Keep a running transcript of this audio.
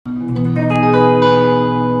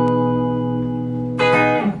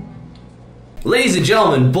Ladies and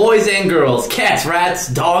gentlemen, boys and girls, cats, rats,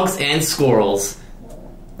 dogs, and squirrels.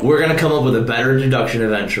 We're gonna come up with a better introduction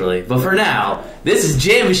eventually. But for now, this is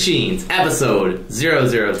Jam Machines, episode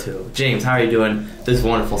 002. James, how are you doing this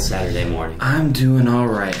wonderful Saturday morning? I'm doing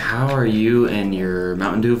alright. How are you and your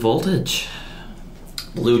Mountain Dew voltage?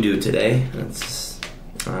 Blue Dew today.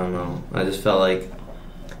 I don't know. I just felt like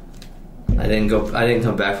I didn't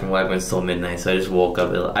come back from Wegmans until midnight, so I just woke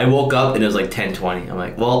up. I woke up and it was like 10:20. I'm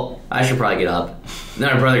like, well, I should probably get up.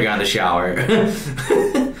 Then my brother got in the shower.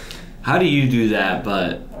 How do you do that,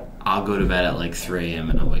 but I'll go to bed at like 3 a.m.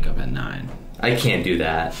 and I'll wake up at 9? I can't do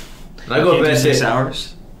that. If I go to bed at 6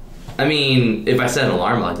 hours? I mean, if I set an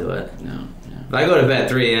alarm, I'll do it. No. If I go to bed at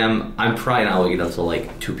 3 a.m., I'm probably not waking up until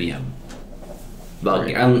like 2 p.m. But,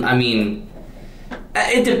 Right. I mean,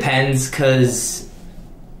 it depends, because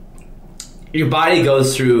your body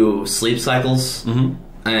goes through sleep cycles,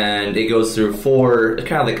 and it goes through it's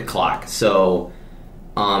kind of like a clock. So,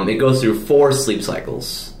 it goes through 4 sleep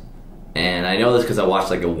cycles. And I know this because I watched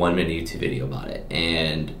like a 1-minute YouTube video about it.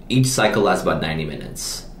 And each cycle lasts about 90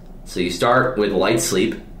 minutes. So you start with light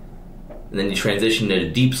sleep, and then you transition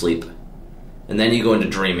to deep sleep, and then you go into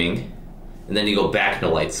dreaming, and then you go back into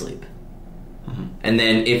light sleep. And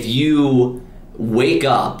then if you wake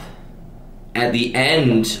up at the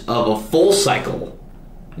end of a full cycle,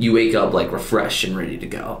 you wake up like refreshed and ready to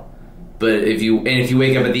go. But if you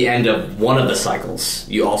wake up at the end of one of the cycles,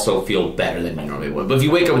 you also feel better than you normally would. But if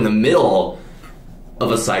you wake up in the middle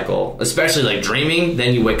of a cycle, especially like dreaming,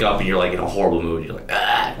 then you wake up and you're like in a horrible mood. You're like,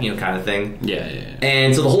 kind of thing. Yeah.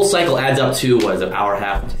 And so the whole cycle adds up to, what is it, an hour and a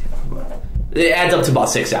half? It adds up to about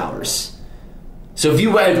 6 hours. So if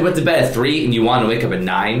you went to bed at 3 and you want to wake up at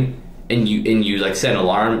 9 and you like set an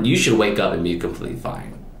alarm, you should wake up and be completely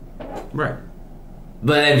fine. Right.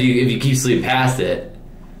 But then if you keep sleeping past it,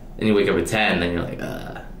 and you wake up at 10, then you're like,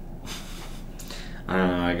 I don't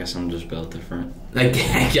know, I guess I'm just built different. I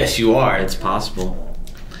guess you are. It's possible.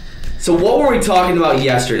 So what were we talking about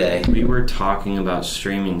yesterday? We were talking about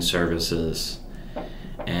streaming services.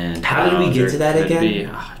 And how did we get to that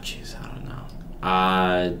again? I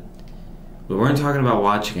don't know. We weren't talking about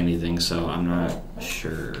watching anything, so I'm not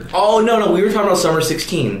sure. Oh, no, we were talking about Summer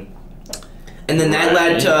 16. And then that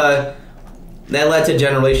led to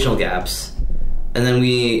generational gaps. And then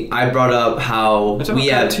I brought up how we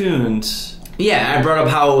have cartoons. Yeah, I brought up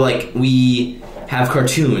how like we have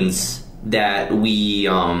cartoons that we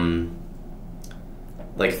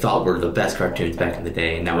like thought were the best cartoons back in the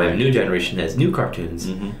day, and now we have a new generation that has new cartoons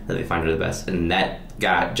that they find are the best, and that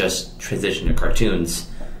got just transitioned to cartoons,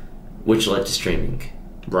 which led to streaming.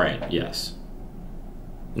 Right. Yes.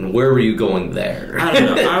 And where were you going there? I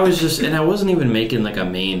don't know. I was just, and I wasn't even making like a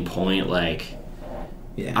main point. Like,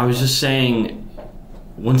 yeah, I was just saying.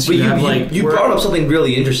 Once but you brought up something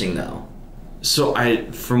really interesting though. So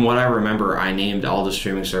from what I remember, I named all the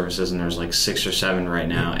streaming services, and there's like 6 or 7 right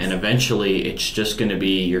now. And eventually, it's just going to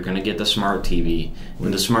be you're going to get the smart TV.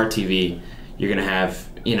 With the smart TV, you're going to have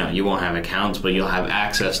you won't have accounts, but you'll have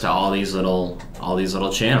access to all these little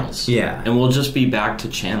channels. Yeah, and we'll just be back to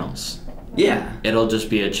channels. Yeah, it'll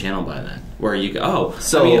just be a channel by then where you go.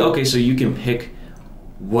 So you can pick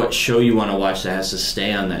what show you want to watch that has to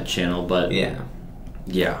stay on that channel, but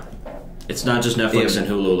yeah, it's not just Netflix and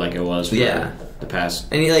Hulu like it was for the past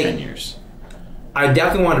 10 years. I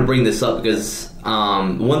definitely want to bring this up because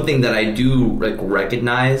one thing that I do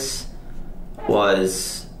recognize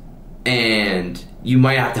was, and you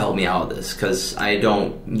might have to help me out with this because I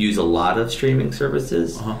don't use a lot of streaming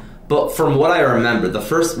services, but from what I remember, the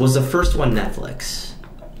first one Netflix.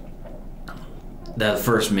 The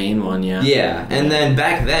first main one, yeah. Yeah, and then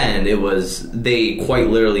back then they quite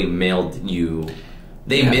literally mailed you.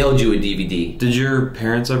 They mailed you a DVD. Did your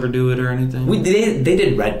parents ever do it or anything? They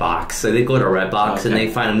did Redbox. So they go to Redbox and they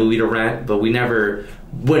find a movie to rent, but we never.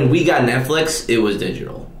 When we got Netflix, it was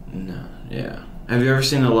digital. No, yeah. Have you ever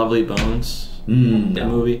seen The Lovely Bones? No.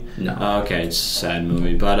 Movie? No. Okay, it's a sad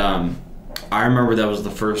movie, but I remember that was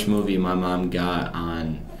the first movie my mom got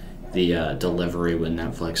on the delivery with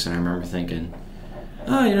Netflix, and I remember thinking,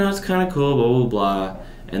 oh, it's kind of cool, blah, blah, blah.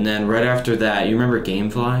 And then right after that, you remember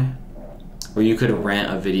Gamefly? Where you could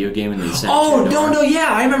rent a video game and then send it to your door? No, yeah,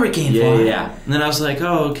 I remember Gamefly. Yeah. And then I was like,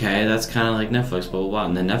 oh, okay, that's kind of like Netflix, blah, blah, blah.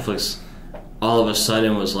 And then Netflix all of a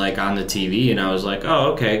sudden was like on the TV, and I was like,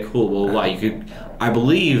 oh, okay, cool, blah, blah, blah. You could, I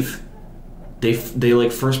believe they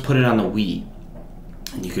like first put it on the Wii.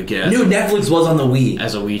 And you could get... Netflix was on the Wii.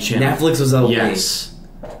 As a Wii channel. Netflix was on the Wii. Yes.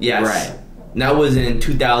 Yes. Right. That was in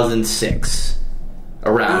 2006.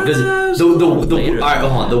 around because the all right,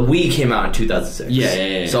 hold on, the Wii came out in 2006.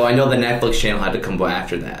 Yeah. So I know the Netflix channel had to come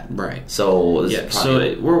after that. Right. So I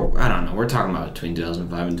don't know. We're talking about between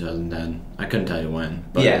 2005 and 2010. I couldn't tell you when.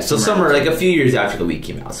 But yeah. So somewhere like a few years after the Wii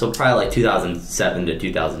came out. So probably like 2007 to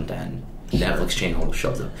 2010. Netflix channel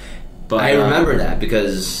shows up. But I remember that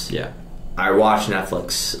because I watched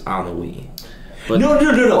Netflix on the Wii. But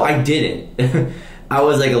no, I didn't. I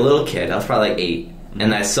was like a little kid. I was probably like 8.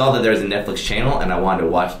 And I saw that there was a Netflix channel, and I wanted to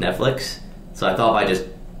watch Netflix. So I thought if I just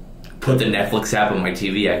put the Netflix app on my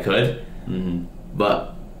TV, I could. Mm-hmm.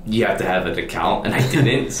 But you have to have an account, and I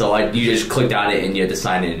didn't. So you just clicked on it, and you had to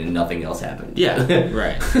sign in, and nothing else happened. Yeah,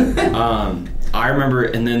 right. I remember,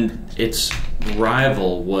 and then its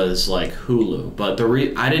rival was like Hulu. But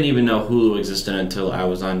I didn't even know Hulu existed until I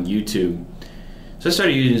was on YouTube. So I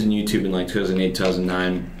started using YouTube in like 2008,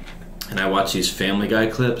 2009, and I watched these Family Guy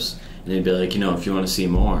clips. And they'd be like, if you want to see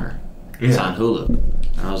more, it's on Hulu.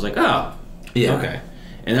 And I was like, oh, okay.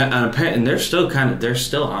 And they're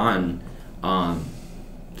still on.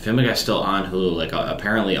 Family Guy's still on Hulu. Like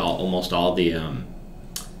apparently, almost all the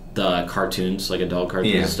cartoons, like adult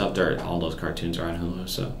cartoons and stuff, all those cartoons are on Hulu.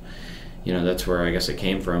 So, that's where I guess it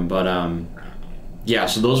came from. But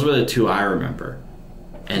so those were the two I remember.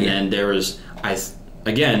 And then there was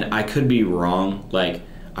I could be wrong. Like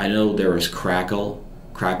I know there was Crackle.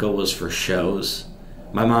 Crackle was for shows.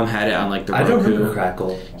 My mom had it on like the Roku. I don't remember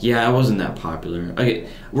Crackle. Yeah, it wasn't that popular. Okay,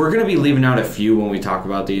 we're gonna be leaving out a few when we talk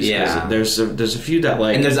about these. Yeah, there's a few that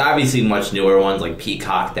like, and there's obviously much newer ones like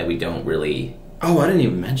Peacock that we don't really. Oh, I didn't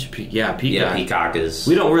even mention Peacock. Yeah, Peacock. Yeah, Peacock is.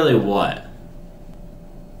 We don't really what.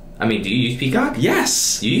 I mean, do you use Peacock?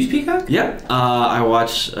 Yes. You use Peacock? Yep. I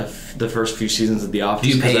watched the first few seasons of The Office.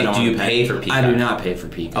 Do you pay for Peacock? I do not pay for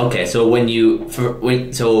Peacock. Okay, so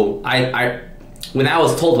when I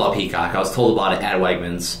was told about Peacock, I was told about it at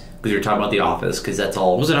Wegmans because you were talking about The Office because that's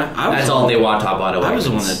all. That's all they want to talk about at Wegmans. I was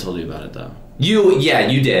the one that told you about it though. You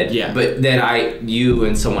did. Yeah. But then you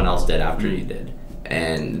and someone else did after you did,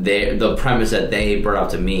 and the premise that they brought up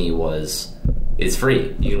to me was it's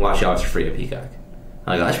free. You can watch The Office for free at Peacock.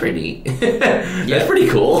 I'm like, oh, that's pretty neat. That's pretty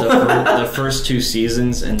cool. The first 2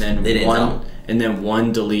 seasons, and then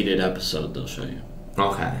one deleted episode they'll show you.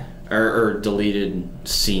 Okay. Or deleted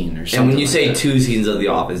scene or something. And when you say that. 2 seasons of The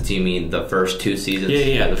Office, do you mean the first 2 seasons?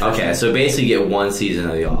 Yeah. Okay, so basically you get 1 season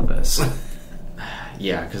of The Office.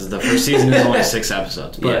 Yeah, because the first season is only 6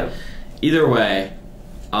 episodes. But either way,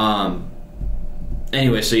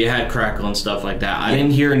 anyway, so you had Crackle and stuff like that. I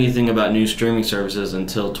didn't hear anything about new streaming services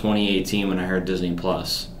until 2018 when I heard Disney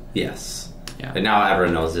Plus. Yes. Yeah. And now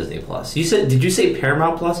everyone knows Disney Plus. Did you say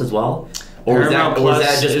Paramount Plus as well? Or Paramount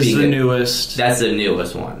Plus is the newest. That's the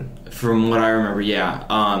newest one. From what I remember, yeah.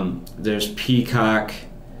 There's Peacock.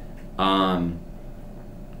 Oh,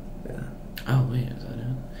 wait, is that it?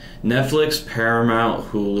 Netflix, Paramount,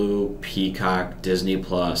 Hulu, Peacock, Disney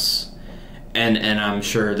Plus, and I'm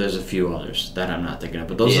sure there's a few others that I'm not thinking of,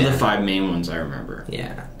 but those are the 5 main ones I remember.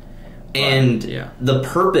 Yeah. And the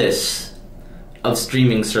purpose of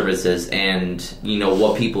streaming services and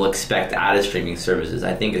what people expect out of streaming services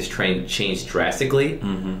I think has changed drastically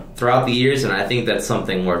throughout the years, and I think that's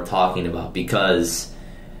something worth talking about because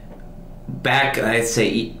back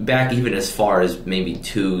even as far as maybe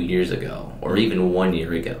 2 years ago or even 1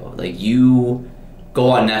 year ago, like you go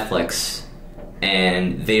on Netflix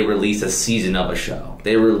and they release a season of a show.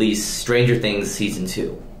 They release Stranger Things season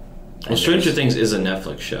 2. Well, Stranger Things is a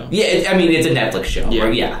Netflix show. Yeah, it's a Netflix show. Yeah.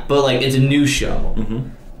 Right? Yeah. But, it's a new show. Mm-hmm.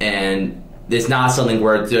 And it's not something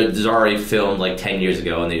where it's already filmed, 10 years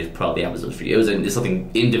ago and they just put out the episodes for you. It's something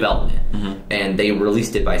in development. Mm-hmm. And they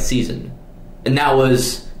released it by season. And that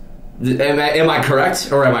was... Am I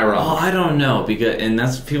correct or am I wrong? Oh, I don't know. And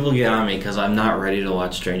that's... People get on me because I'm not ready to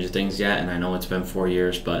watch Stranger Things yet. And I know it's been 4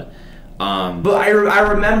 years, but... But I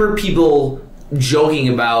remember people joking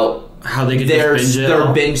about... how they get their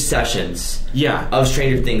binge sessions of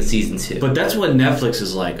Stranger Things season 2. But that's what Netflix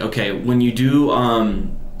is like. Okay, when you do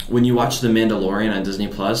when you watch The Mandalorian on Disney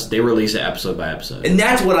Plus, they release it episode by episode. And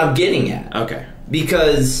that's what I'm getting at. Okay.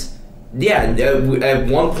 Because at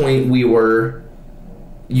one point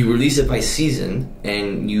you release it by season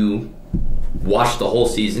and you watch the whole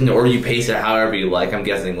season or you pace it however you like. I'm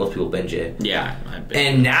guessing most people binge it. Yeah, I binge.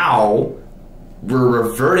 And now we're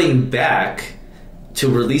reverting back to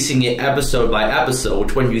releasing it episode by episode,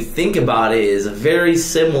 which when you think about it is very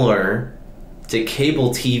similar to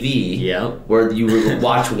cable TV, where you would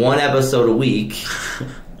watch one episode a week.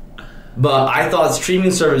 But I thought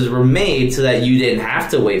streaming services were made so that you didn't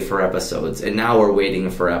have to wait for episodes, and now we're waiting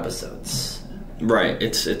for episodes. Right,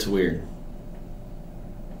 it's weird.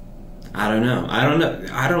 I don't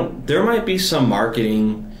know. There might be some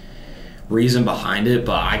marketing reason behind it,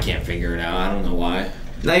 but I can't figure it out. I don't know why.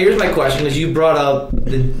 Now here's my question, because you brought up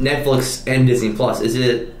the Netflix and Disney Plus.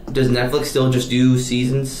 Does Netflix still just do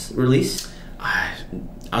seasons release?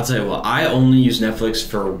 I'll tell you what, I only use Netflix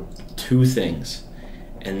for 2 things,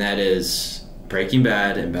 and that is Breaking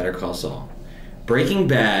Bad and Better Call Saul. Breaking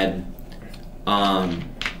Bad came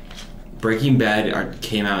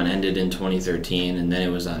out and ended in 2013, and then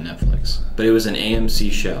it was on Netflix. But it was an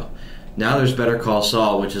AMC show. Now there's Better Call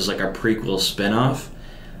Saul, which is like a prequel spinoff.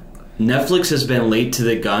 Netflix has been late to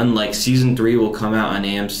the gun. Like, season 3 will come out on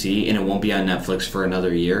AMC, and it won't be on Netflix for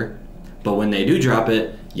another year. But when they do drop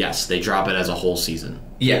it, yes, they drop it as a whole season.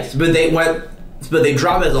 Yes, but they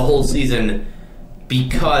drop it as a whole season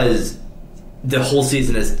because the whole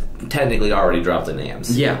season is technically already dropped in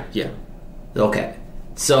AMC. Yeah. Okay.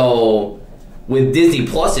 So with Disney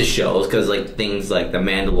Plus's shows, because like things like The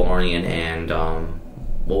Mandalorian and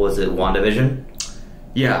what was it, WandaVision?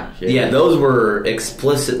 Yeah, those were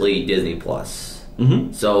explicitly Disney Plus.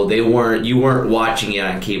 Mm-hmm. So you weren't watching it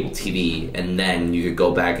on cable TV and then you could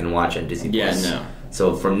go back and watch it on Disney Plus. Yeah, no.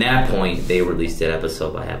 So from that point, they released it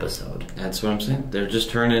episode by episode. That's what I'm saying. They're just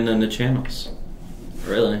turning into channels.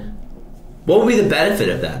 Really? What would be the benefit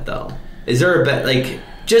of that, though? Is there not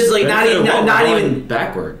even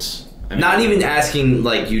backwards? Not even asking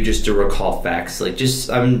you just to recall facts.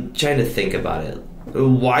 I'm trying to think about it.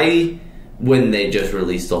 Why wouldn't they just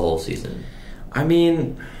release the whole season? I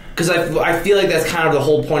mean, because I feel like that's kind of the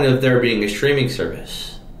whole point of there being a streaming service.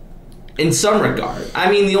 In some regard.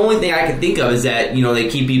 I mean, the only thing I can think of is that, they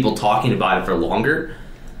keep people talking about it for longer.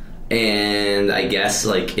 And I guess,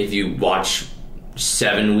 if you watch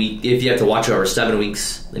if you have to watch it over 7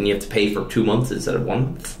 weeks, then you have to pay for 2 months instead of 1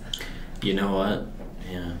 month. You know what?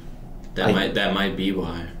 Yeah. That might be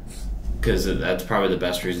why. Because that's probably the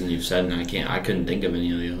best reason you've said, and I couldn't think of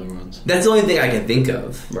any of the other ones. That's the only thing I can think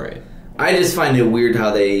of. Right. I just find it weird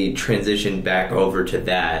how they transitioned back over to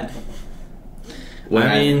that.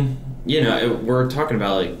 We're talking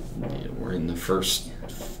about, we're in the first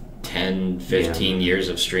 10, 15 years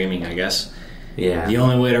of streaming, I guess. Yeah. The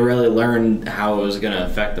only way to really learn how it was going to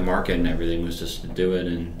affect the market and everything was just to do it.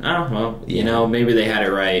 And, maybe they had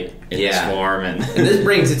it right in this form. And this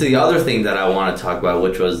brings it to the other thing that I want to talk about,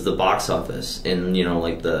 which was the box office in,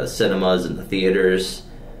 the cinemas and the theaters.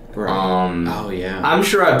 Right. I'm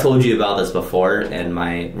sure I've told you about this before, and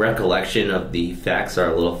my recollection of the facts are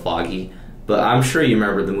a little foggy. But I'm sure you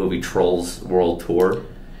remember the movie Trolls World Tour.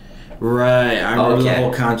 Right, I remember the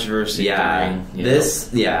whole controversy. So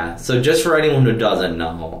just for anyone who doesn't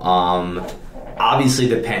know, obviously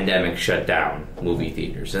the pandemic shut down movie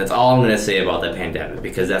theaters. And that's all I'm going to say about the pandemic,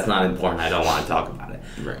 because that's not important. I don't want to talk about it.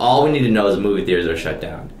 Right. All we need to know is movie theaters are shut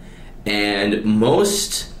down. And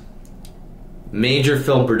most major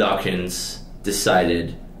film productions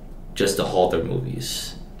decided just to halt their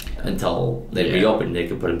movies until they reopened. They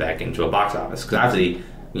could put them back into a box office. Because obviously,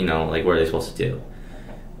 what are they supposed to do?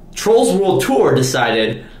 Trolls World Tour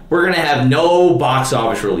decided we're going to have no box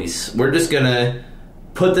office release. We're just going to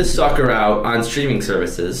put this sucker out on streaming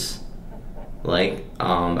services. I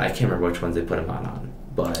can't remember which ones they put them on,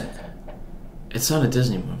 but... It's not a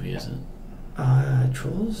Disney movie, is it?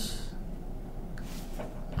 Trolls?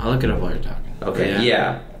 I'll look it up while you're talking. Okay,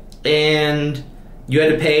 yeah. And you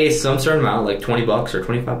had to pay some certain amount, like $20 or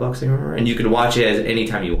 $25, I remember, and you could watch it any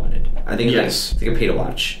time you wanted. I think it's like a pay to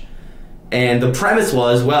watch. And the premise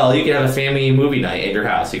was, you could have a family movie night at your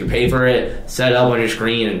house. You could pay for it, set it up on your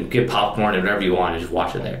screen, and get popcorn and whatever you want, and just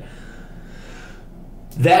watch it there.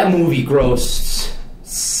 That movie grossed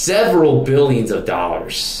several billions of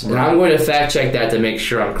dollars. Right. And I'm going to fact check that to make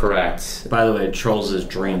sure I'm correct. By the way, Trolls is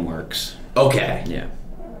DreamWorks. Okay. Yeah.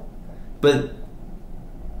 But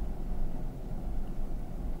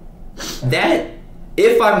that,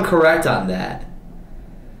 if I'm correct on that,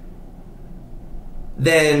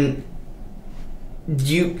 then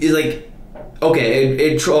it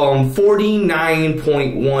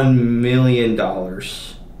 $49.1 million.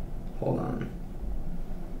 Hold on.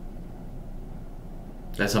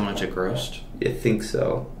 That's how much it grossed? I think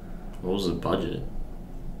so. What was the budget?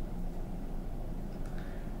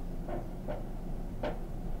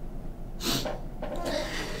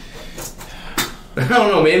 I don't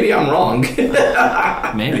know. Maybe I'm wrong.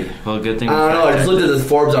 Maybe. Well, good thing. I don't know. I just looked at this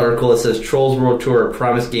Forbes article that says Trolls World Tour, a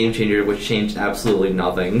promised game changer, which changed absolutely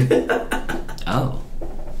nothing. Oh.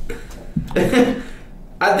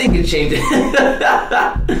 I think it changed.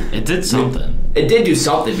 It did something. It did do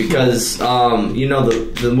something because,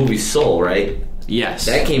 the movie Soul, right? Yes.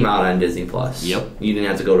 That came out on Disney Plus. Yep. You didn't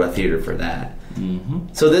have to go to a theater for that. Mm-hmm.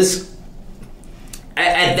 So this...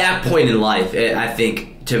 at that point in life, I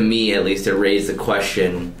think, to me at least, it raised the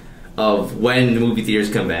question of when movie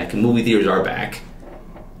theaters come back, and movie theaters are back,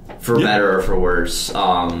 for better or for worse.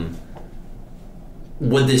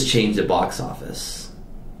 Would this change the box office?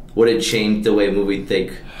 Would it change the way movie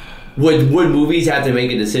think? Would movies have to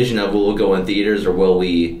make a decision of will we go in theaters or will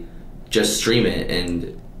we just stream it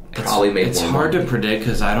and probably make more money? It's hard to predict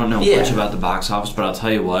because I don't know much about the box office, but I'll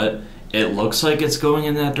tell you what, it looks like it's going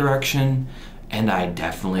in that direction, and I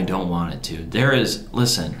definitely don't want it to.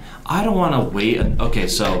 Listen, I don't want to wait. Okay,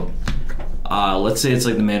 so let's say it's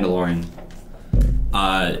like The Mandalorian.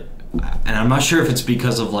 And I'm not sure if it's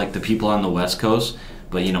because of like the people on the West Coast,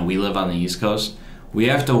 but you know, we live on the East Coast. We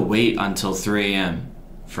have to wait until 3 a.m.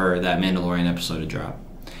 for that Mandalorian episode to drop.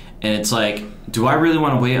 And it's like, do I really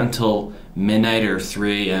want to wait until midnight or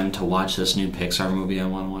 3 a.m. to watch this new Pixar movie I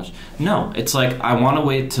want to watch? No, it's like I want to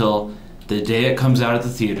wait till the day it comes out at the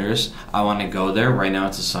theaters. I want to go there. Right now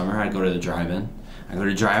it's the summer. I go to the drive-in. I go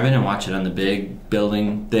to drive-in and watch it on the big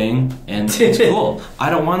building thing, and it's cool. I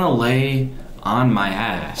don't want to lay on my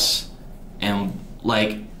ass and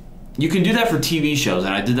like, you can do that for TV shows,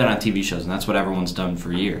 and I did that on TV shows, and that's what everyone's done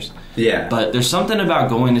for years. Yeah. But there's something about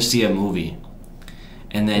going to see a movie,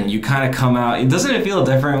 and then you kind of come out. Doesn't it feel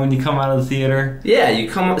different when you come out of the theater? Yeah, you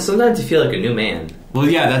come. Sometimes you feel like a new man. Well,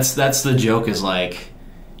 yeah, that's the joke. Is like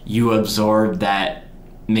you absorb that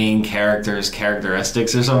main character's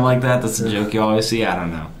characteristics or something like that. That's the joke you always see. I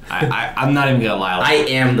don't know. I'm not even gonna lie. I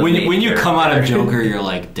am the main when you character. come out of Joker, you're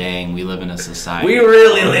like, dang, we live in a society. We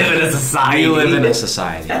really live in a society. We live in a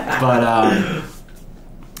society. But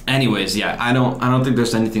anyways, yeah, I don't think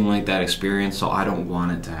there's anything like that experience, so I don't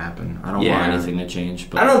want it to happen. I don't want anything to change.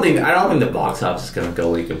 But I don't think the box office is gonna go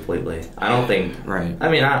away completely. I don't think. Right. I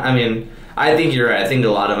mean, I think you're right. I think a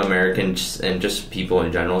lot of Americans and just people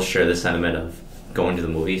in general share the sentiment of going to the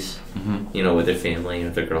movies, you know, with their family,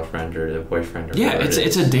 with their girlfriend or their boyfriend. Or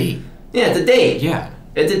it's a date. Yeah, it's a date. Yeah,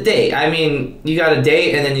 it's a date. I mean, you got a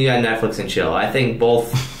date and then you got Netflix and chill. I think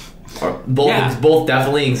both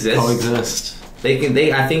definitely exist. Coexist.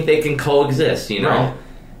 I think they can coexist. You know, right.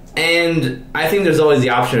 And I think there's always the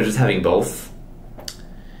option of just having both.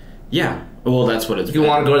 Yeah. Well, that's what it's. If you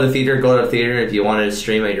want to go to the theater, go to the theater. If you wanted to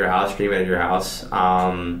stream at your house, stream at your house.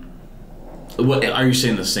 What are you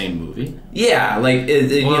saying? The same movie? Yeah, like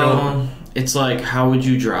you know, it's like how would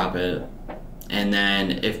you drop it? And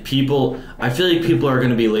then if people, I feel like people are going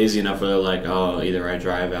to be lazy enough where they're like, oh, either I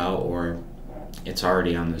drive out or it's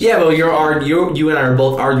already on this. Yeah, well, you and I are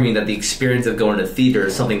both arguing that the experience of going to theater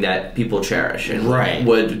is something that people cherish and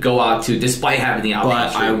would go out to despite having the option.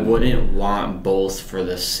 But I wouldn't want both for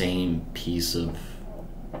the same piece of,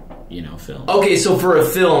 film. Okay, so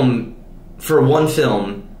for one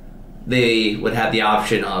film, they would have the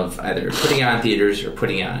option of either putting it on theaters or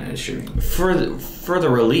putting it on streaming. For the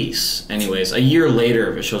release, anyways. A year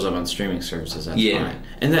later, if it shows up on streaming services, that's fine.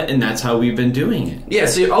 And that's how we've been doing it. Yeah.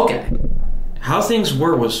 So okay, how things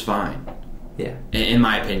were was fine. Yeah. In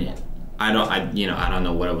my opinion, I don't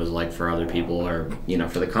know what it was like for other people or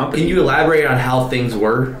for the company. Can you elaborate on how things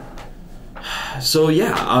were? So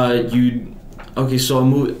yeah, so a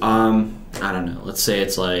movie. I don't know. Let's say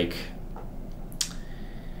it's like.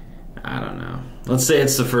 I don't know. Let's say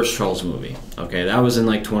it's the first Trolls movie. Okay, that was in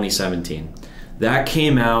like 2017. That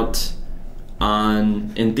came out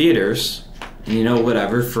in theaters,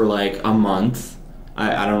 whatever, for like a month.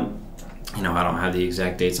 I don't have the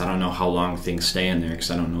exact dates. I don't know how long things stay in there because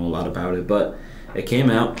I don't know a lot about it. But it came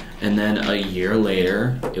out, and then a year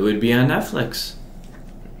later, it would be on Netflix,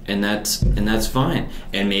 and that's fine.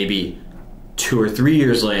 And maybe 2 or 3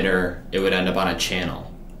 years later, it would end up on a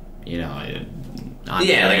channel. Like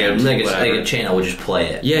a channel would just play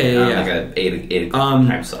it. Yeah. Like a 8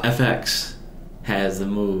 time slot. FX has the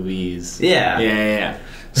movies. Yeah.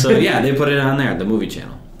 So they put it on there, the movie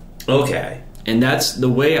channel. Okay. And that's the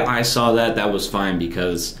way I saw that. That was fine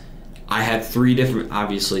because I had 3 different.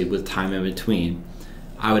 Obviously, with time in between,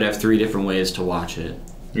 I would have 3 different ways to watch it.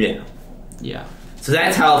 Yeah. So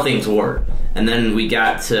that's how things were, and then we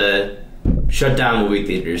got to shut down movie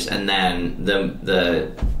theaters, and then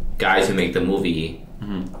the guys who make the movie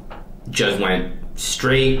just went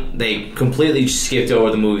straight. They completely skipped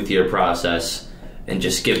over the movie theater process and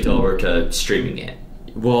just skipped over to streaming it.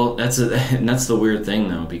 Well, that's the weird thing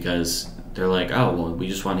though, because they're like, oh well, we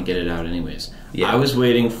just want to get it out anyways. Yeah. I was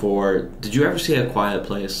waiting for. Did you ever see A Quiet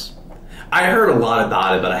Place? I heard a lot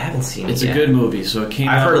about it, but I haven't seen it yet. It's a good movie. So it came.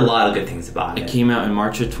 I've heard a lot of good things about it. It came out in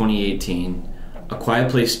March of 2018. A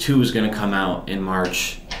Quiet Place 2 is going to come out in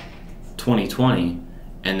March 2020.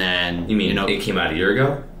 And then it came out a year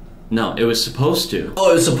ago? No, it was supposed to.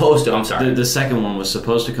 Oh, it was supposed to. I'm sorry. The second one was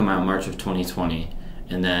supposed to come out in March of 2020,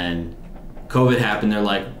 And then COVID happened. They're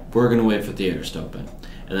like, we're going to wait for theaters to open.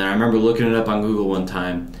 And then I remember looking it up on Google one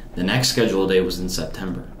time. The next scheduled date was in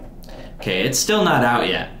September. Okay, it's still not out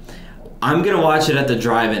yet. I'm going to watch it at the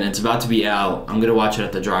drive-in. It's about to be out. I'm going to watch it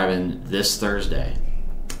at the drive-in this Thursday.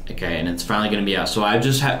 Okay, and it's finally going to be out. So I've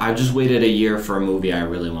just waited a year for a movie I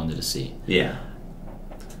really wanted to see. Yeah.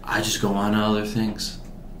 I just go on to other things.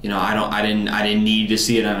 You know, I didn't need to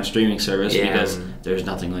see it on a streaming service because there's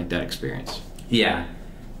nothing like that experience. Yeah.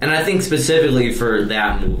 And I think specifically for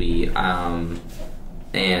that movie,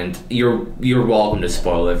 and you're welcome to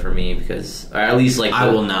spoil it for me because, or at least like I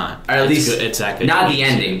will not. Or at least it's that good. Not the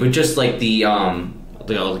ending, but just like the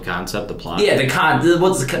concept, the plot. Yeah,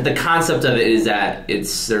 the concept of it is that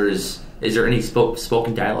is there any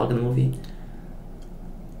spoken dialogue in the movie?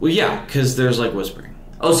 Well, yeah, because there's like whispering.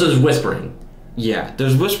 Oh, so there's whispering. Yeah,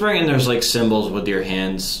 there's whispering and there's like symbols with your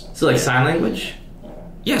hands. So like sign language.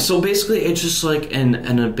 Yeah, so basically it's just like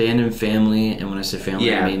an abandoned family, and when I say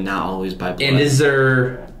family, I mean not always by blood. And is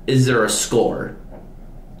there a score?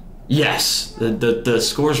 Yes, the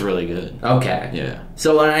score's really good. Okay. Yeah.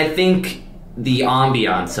 So, and I think the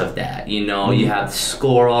ambiance of that, you know, you have the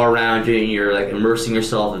score all around you, and you're like immersing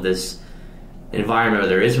yourself in this environment where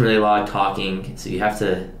there isn't really a lot of talking, so you have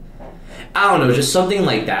to, I don't know, just something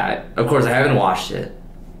like that. Of course, I haven't watched it.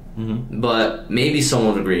 But maybe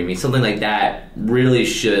someone would agree with me. Something like that really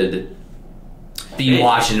should be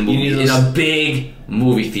watching a movie in a big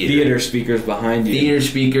movie theater. Theater speakers behind you. Theater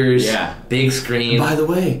speakers, big screen. By the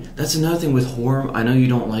way, that's another thing with horror. I know you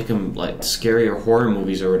don't like them, like scary or horror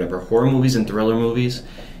movies or whatever. Horror movies and thriller movies,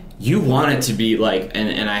 you want it to be like,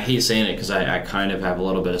 and I hate saying it because I kind of have a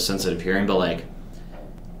little bit of sensitive hearing, but like,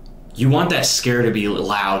 you want that scare to be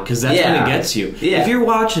loud because that's when it gets you. Yeah. If you're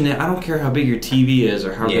watching it, I don't care how big your TV is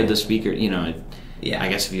or how good the speaker, you know. I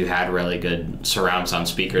guess if you had really good surround sound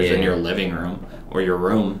speakers in your living room or your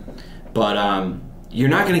room, but you're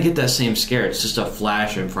not going to get that same scare. It's just a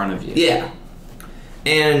flash in front of you. Yeah.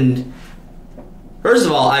 And first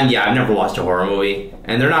of all, I've never watched a horror movie,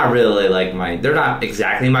 and they're not really like they're not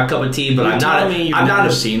exactly my cup of tea. But I've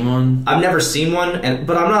never seen one. I've never seen one,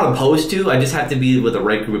 but I'm not opposed to. I just have to be with the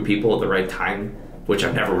right group of people at the right time, which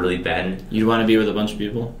I've never really been. You want to be with a bunch of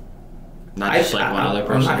people, not just one other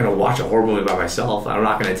person. I'm not going to watch a horror movie by myself. I'm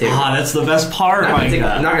not going to take. That's the best part.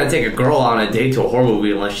 I'm not going to take a girl on a date to a horror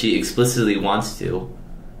movie unless she explicitly wants to.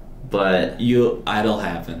 But it'll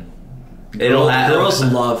happen. Girls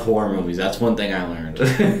love horror movies. That's one thing I learned.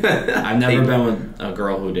 I've never been with a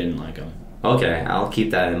girl who didn't like them. Okay, I'll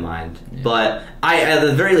keep that in mind. Yeah. But at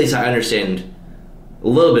the very least, I understand a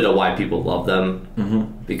little bit of why people love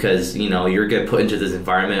them. Because, you know, you're getting put into this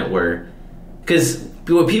environment where... Because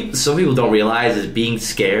some people don't realize is being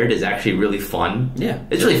scared is actually really fun. Yeah.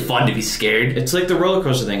 It's really fun to be scared. It's like the roller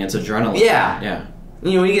coaster thing. It's adrenaline. Yeah. Yeah.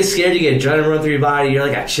 You know, when you get scared, you get adrenaline run through your body. You're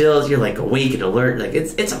like got chills. You're like awake and alert. Like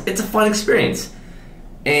it's a fun experience.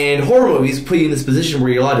 And horror movies put you in this position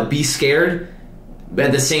where you're allowed to be scared, but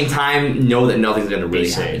at the same time know that nothing's going to really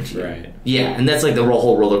happen to you. Right. Yeah, and that's like the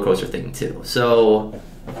whole roller coaster thing too. So,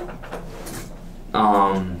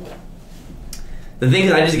 the thing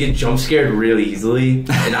is, I just get jump scared really easily,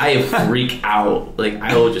 and I freak out. Like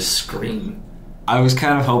I will just scream. I was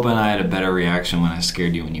kind of hoping I had a better reaction when I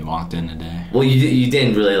scared you when you walked in today. Well, you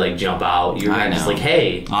didn't really like jump out. You were just like,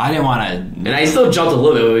 "Hey." I didn't want to. And I still jumped a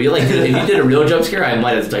little bit. If you did a real jump scare, I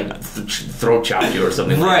might have like throat chopped you or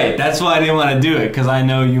something. Right. Like that. That's why I didn't want to do it because I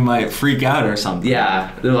know you might freak out or something.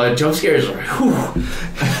 Yeah. Like, jump scares are.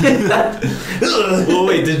 Well,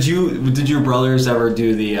 wait. Did your brothers ever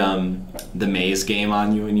do the maze game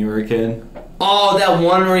on you when you were a kid? Oh, that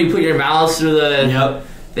one where you put your mouse through the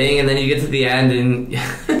thing and then you get to the end and...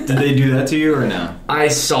 Did they do that to you or no? I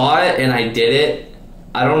saw it and I did it.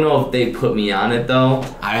 I don't know if they put me on it though.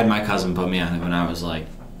 I had my cousin put me on it when I was like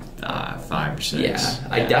 5 or 6. Yeah,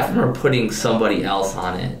 I definitely remember putting somebody else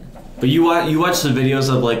on it. But you watch the videos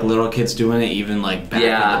of like little kids doing it, even like back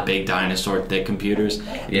in the big dinosaur thick computers.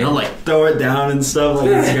 You know, like throw it down and stuff. Like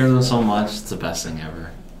it scares them so much. It's the best thing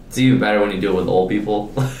ever. It's even better when you do it with old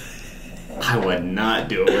people. I would not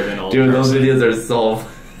do it with an old person. Those videos are so...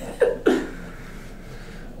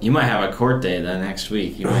 You might have a court day that next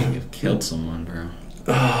week. You might have killed someone, bro.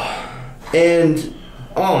 And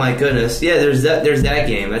oh my goodness, yeah. There's that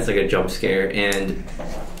game. That's like a jump scare. And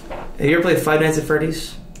have you ever played Five Nights at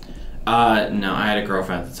Freddy's? No. I had a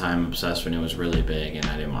girlfriend at the time obsessed when it was really big, and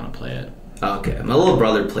I didn't want to play it. Okay, my little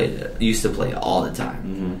brother played it. Used to play it all the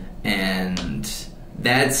time, and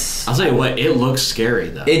that's... I'll tell you what, it looks scary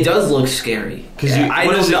though. It does look scary. Because you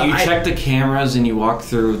check the cameras and you walk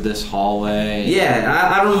through this hallway. Yeah,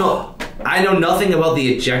 I don't know. I know nothing about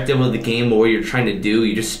the objective of the game or what you're trying to do.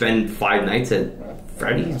 You just spend 5 nights at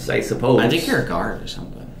Freddy's, I suppose. I think you're a guard or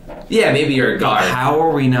something. Yeah, maybe you're a guard. How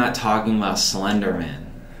are we not talking about Slender Man?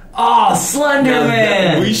 Oh, Slender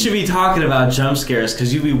Man! We should be talking about jump scares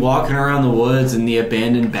because you'd be walking around the woods in the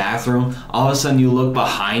abandoned bathroom. All of a sudden, you look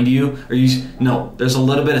behind you, or there's a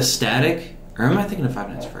little bit of static. Or am I thinking of Five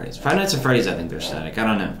Nights at Freddy's? Five Nights at Freddy's, I think there's static. I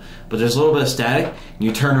don't know, but there's a little bit of static. And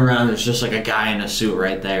you turn around, there's just like a guy in a suit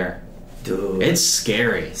right there. Dude, it's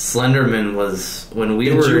scary. Slenderman was when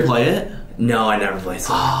we were. Did you play it? No, I never played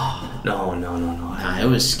Slenderman. No. Nah, it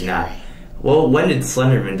was scary. Nah. Well, when did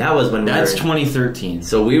Slenderman? That was when That's 2013.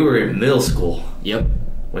 So we were in middle school. Yep.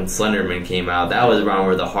 When Slenderman came out, that was around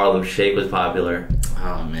where the Harlem Shake was popular.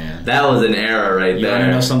 Oh man, that was an era right there. You want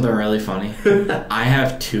to know something really funny? I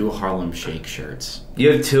have 2 Harlem Shake shirts.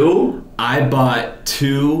 You have 2? I bought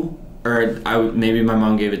 2, or maybe my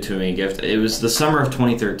mom gave it to me a gift. It was the summer of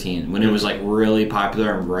 2013 when it was like really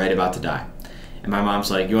popular and right about to die. And my mom's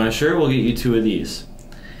like, "You want a shirt? We'll get you 2 of these."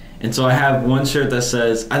 And so I have one shirt that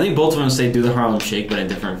says, I think both of them say "Do the Harlem Shake," but in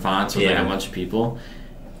different fonts with like a bunch of people.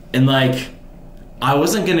 And like, I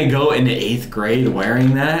wasn't gonna go into 8th grade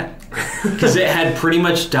wearing that because it had pretty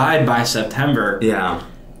much died by September. Yeah.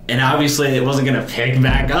 And obviously it wasn't gonna pick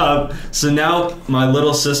back up. So now my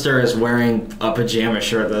little sister is wearing a pajama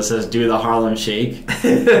shirt that says "Do the Harlem Shake,"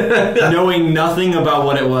 knowing nothing about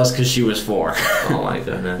what it was because she was 4. Oh my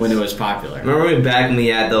goodness. When it was popular. Remember back when we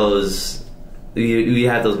had those. We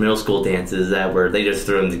had those middle school dances that were they just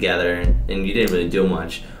threw them together and you didn't really do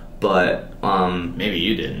much, but maybe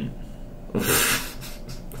you didn't.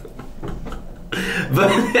 But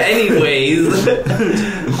anyways,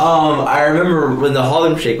 I remember when the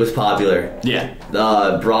Harlem Shake was popular. Yeah.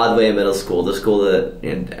 Broadway Middle School, the school that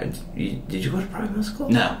did you go to Broadway Middle School?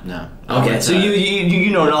 No. Okay, so you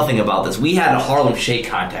know nothing about this. We had a Harlem Shake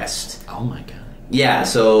contest. Oh my god. Yeah,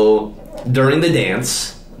 so during the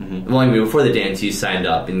dance. Well, I mean, before the dance, you signed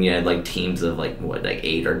up, and you had like teams of like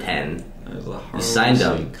 8 or 10. You signed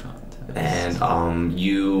up, and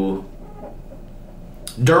you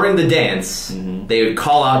during the dance, they would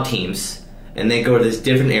call out teams, and they go to this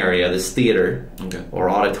different area, this theater or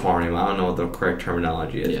auditorium. I don't know what the correct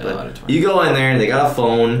terminology is, but auditorium. You go in there, and they got a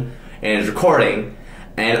phone, and it's recording,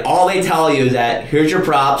 and all they tell you is that here's your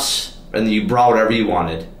props, and you brought whatever you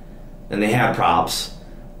wanted, and they have props.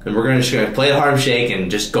 And we're just gonna play the Harlem Shake and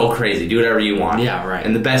just go crazy, do whatever you want. Yeah, right.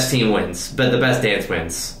 And the best team wins, but the best dance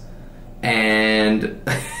wins. And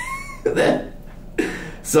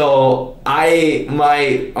so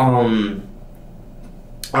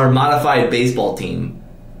our modified baseball team,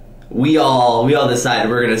 we all decided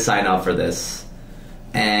we're gonna sign up for this,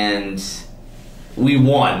 and we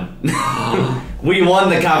won. We won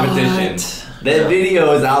the competition. What? That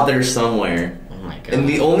video is out there somewhere. And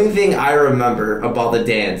the only thing I remember about the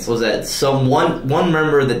dance was that one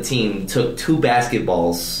member of the team took 2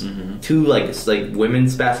 basketballs, 2 like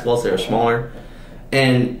women's basketballs that were smaller,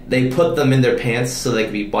 and they put them in their pants so they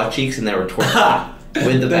could be butt cheeks, and they were twerking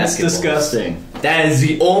with the basketballs. That's disgusting. That is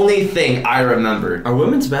the only thing I remember. Are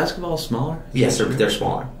women's basketballs smaller? Yes, they're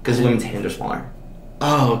smaller because women's hands are smaller.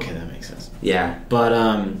 Oh, okay, that makes sense. Yeah, but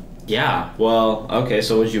yeah. Well, okay.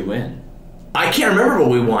 So what'd you win? I can't remember what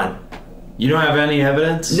we won. You don't have any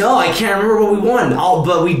evidence? No, I can't remember what we won.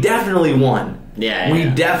 But we definitely won. Yeah. We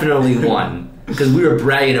definitely won. Because we were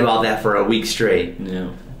bragging about that for a week straight. Yeah.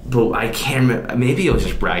 But I can't remember. Maybe it was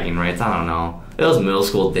just bragging rights. I don't know. It was middle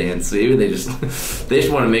school dance. Maybe they just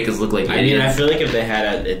want to make us look like idiots. I mean, I feel like if they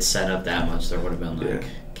had it set up that much, there would have been like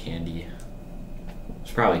candy.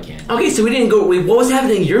 It's probably candy. Okay, so we didn't go. Wait, what was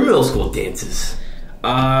happening in your middle school dances?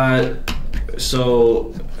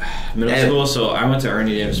 So middle school. So I went to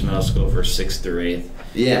Ernie Davis Middle School for 6th through 8th.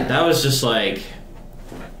 Yeah. That was just like.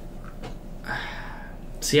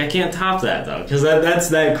 See, I can't top that though, because that's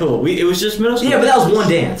that cool. It was just middle school. Yeah, but that was one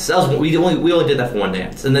dance. We only did that for one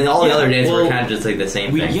dance, and then all the other dances were kind of just like the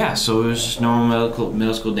same thing. Yeah, so it was just normal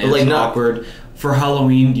middle school dance. Like awkward. For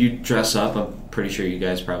Halloween, you dress up. I'm pretty sure you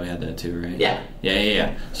guys probably had that too, right? Yeah.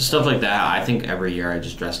 Yeah. So stuff like that. I think every year I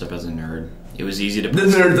just dressed up as a nerd. It was easy to put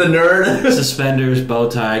the nerd. Suspenders, bow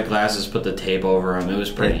tie, glasses. Put the tape over them. It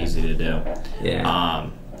was pretty easy to do. Yeah.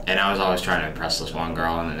 And I was always trying to impress this one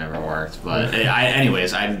girl, and it never worked. But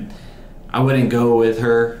anyways, I wouldn't go with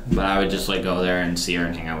her, but I would just like go there and see her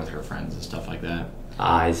and hang out with her friends and stuff like that.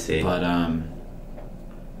 I see. But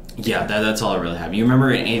yeah, that's all I really have. You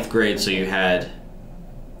remember in 8th grade? So you had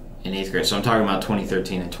in 8th grade. So I'm talking about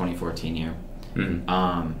 2013 and 2014 here. Mm-hmm.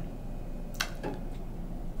 I'm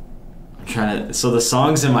trying to. So the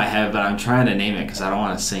song's in my head, but I'm trying to name it because I don't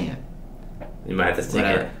want to sing it. You might have to sing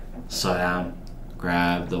it. Slow down.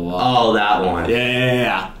 grab the wall. Oh, that one.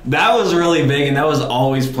 Yeah. That was really big, and that was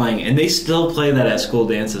always playing. And they still play that at school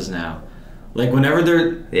dances now. Like, whenever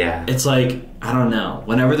they're... Yeah. It's like, I don't know.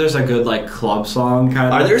 Whenever there's a good, like, club song kind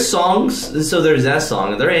of... Are there songs? So there's that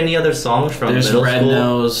song. Are there any other songs from middle school? There's Red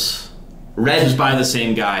Nose. Red is by the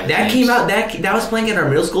same guy. That came out... That was playing at our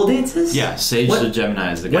middle school dances? Yeah, Sage the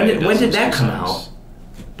Gemini is the guy. When did that come out?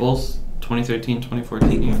 Both 2013,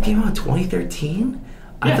 2014. It came out in 2013?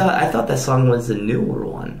 Yeah. I thought that song was the newer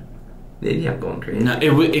one. Maybe I'm going crazy. No,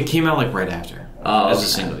 it came out like right after. Oh, as okay. a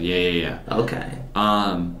single. Yeah. Okay.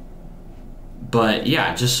 But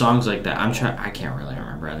yeah, just songs like that. I can't really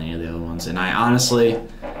remember any of the other ones, and I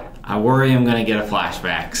worry I'm gonna get a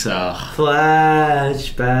flashback. So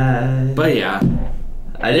flashback. But yeah,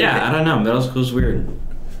 I don't know. Middle school's weird.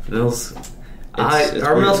 It's weird.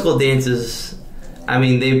 middle school dances. I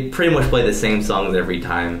mean, they pretty much play the same songs every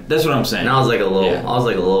time. That's what I'm saying. And I was like a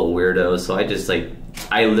little weirdo, so I just I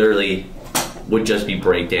literally would just be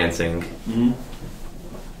breakdancing. Mm-hmm.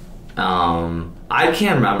 I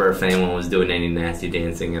can't remember if anyone was doing any nasty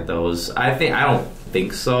dancing at those. I don't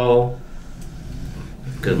think so,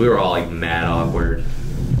 because we were all like mad awkward.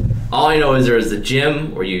 All I know is there was the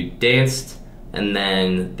gym where you danced, and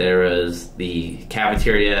then there was the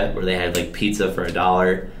cafeteria where they had like pizza for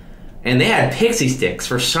 $1. And they had pixie sticks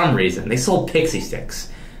for some reason. They sold pixie sticks.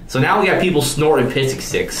 So now we got people snorting pixie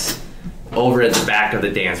sticks over at the back of the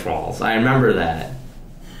dance walls. I remember that.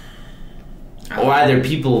 Or either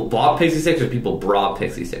people bought pixie sticks or people brought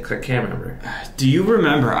pixie sticks. I can't remember. Do you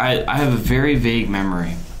remember? I have a very vague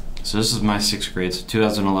memory. So this is my 6th grade, so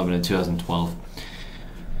 2011 to 2012.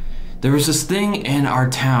 There was this thing in our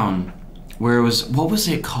town where it was, what was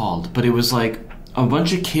it called? But it was like a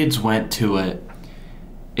bunch of kids went to it.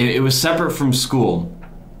 It was separate from school,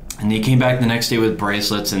 and they came back the next day with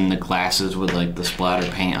bracelets and the glasses with like the splatter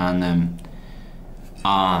paint on them.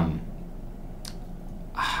 I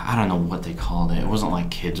don't know what they called it. It wasn't like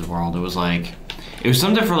Kids World. It was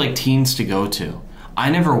something for like teens to go to. I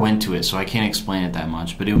never went to it, so I can't explain it that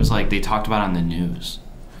much. But it was like they talked about it on the news.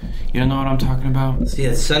 You don't know what I'm talking about? So you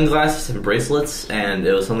had sunglasses and bracelets, and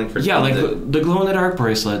it was something for like the glow in the dark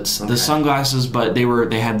bracelets, the sunglasses, but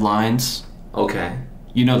they had lines. Okay.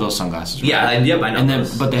 You know those sunglasses, right? Yeah, yep, I know. And then,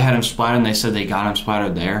 but they had them splattered, and they said they got them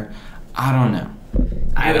splattered there. I don't know.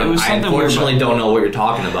 I unfortunately don't know what you're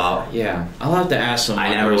talking about. Yeah, I'll have to ask someone.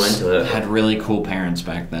 I never went to it. Had really cool parents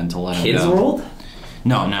back then to let them go. Kids World?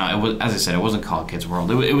 No. It was, as I said, it wasn't called Kids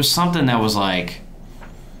World. It was something that was like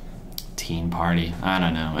teen party. I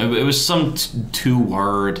don't know. It was some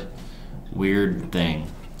 2-word weird thing.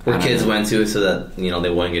 Where kids went to so that, they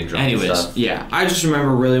wouldn't get drunk. Anyways, and stuff. Yeah. I just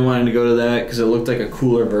remember really wanting to go to that because it looked like a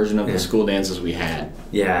cooler version of the school dances we had.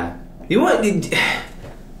 Yeah. Do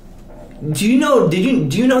you know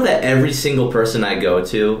that every single person I go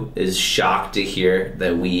to is shocked to hear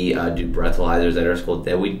that we do breathalyzers at our school,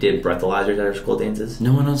 that we did breathalyzers at our school dances?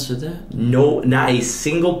 No one else did that? No, not a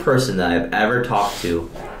single person that I've ever talked to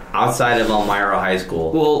outside of Elmira High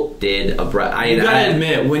School did a breath. You gotta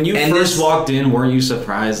admit, when you first walked in, weren't you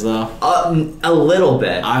surprised though? A little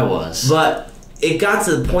bit. I was. But it got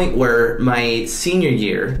to the point where my senior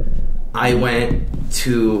year, I was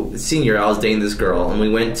dating this girl, and we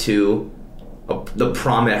went to the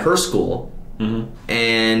prom at her school. Mm-hmm.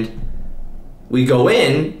 And we go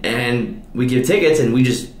in, and we get tickets, and we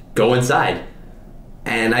just go inside.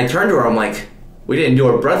 And I turned to her, I'm like, we didn't do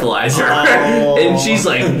a breathalyzer. Oh. And she's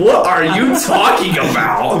like, what are you talking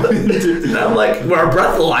about? And I'm like, we're a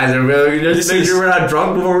breathalyzer, man. You just make sure we're not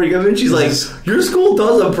drunk before we come in. She's like, your school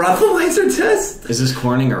does a breathalyzer test? Is this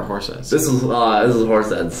Corning or Horseheads? This is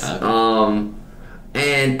Horseheads. Okay.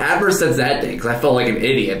 And ever since that day, because I felt like an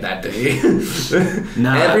idiot that day.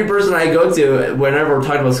 Every person I go to, whenever we're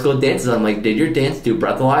talking about school dances, I'm like, did your dance do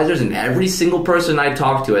breathalyzers? And every single person I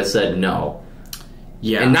talked to has said no.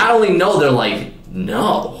 Yeah. And not only no, they're like,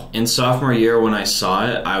 no. In sophomore year, when I saw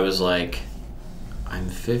it, I was like, I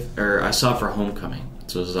saw it for homecoming.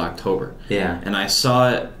 So it was October. Yeah. And I saw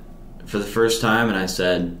it for the first time, and I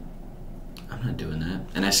said, I'm not doing that.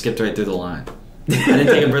 And I skipped right through the line. I didn't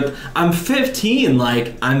take a breath. I'm 15.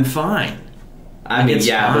 Like, I'm fine. I mean,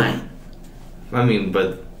 yeah. But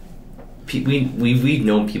we've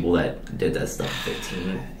known people that did that stuff at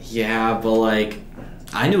 15. Yeah, but like,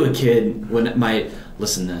 I knew a kid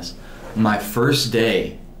listen to this. My first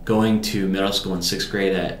day going to middle school in 6th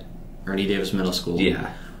grade at Ernie Davis Middle School.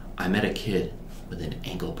 Yeah. I met a kid with an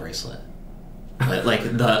ankle bracelet. like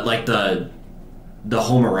the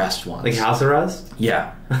home arrest ones. Like house arrest?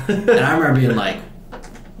 Yeah. And I remember being like,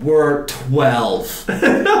 were 12.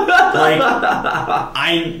 There's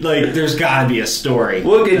got to be a story.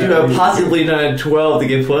 What could you have possibly done at 12 to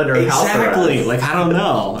get put in our house? Exactly. Like, I don't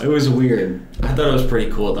know. It was weird. I thought it was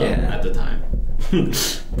pretty cool though at the time.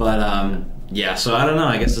 But yeah. So I don't know.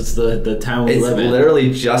 I guess it's the town we live in. It's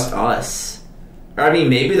literally just us. I mean,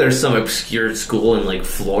 maybe there's some obscure school in like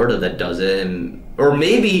Florida that does it, or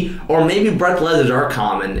maybe breathalyzers are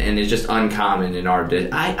common and it's just uncommon in our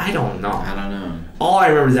district. I don't know. I don't know. All I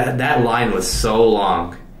remember is that line was so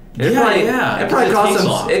long. It probably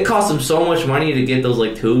cost them so much money to get those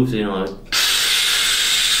like tubes, you know.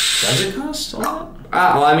 Does it cost a lot?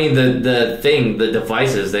 Well, I mean the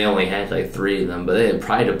devices, they only had like 3 of them, but they had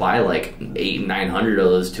probably to buy like 800-900 of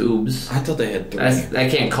those tubes. I thought they had 3.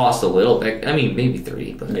 That can't cost a little. I mean, maybe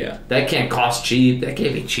 3, but that can't cost cheap. That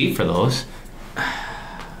can't be cheap for those.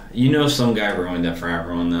 You know, some guy ruined it for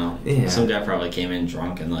everyone though. Yeah. Some guy probably came in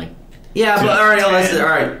drunk and like. Yeah, but all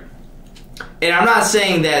right. And I'm not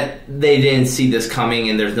saying that they didn't see this coming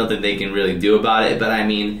and there's nothing they can really do about it, but I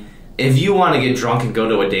mean, if you want to get drunk and go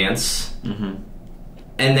to a dance, and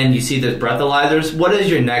then you see the breathalyzers, what is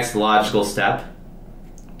your next logical step?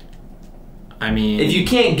 I mean, if you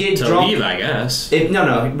can't get to drunk, leave, I guess.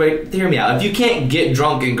 But hear me out. If you can't get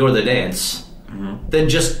drunk and go to the dance, then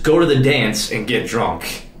just go to the dance and get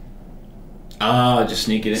drunk. Oh, just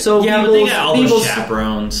sneak it in. So yeah, but they got all those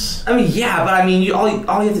chaperones. I mean, yeah, but I mean, all you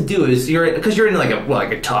have to do is you're in like a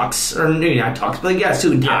tux, or maybe not tux, but you got a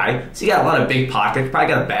suit and tie, so you got a lot of big pockets.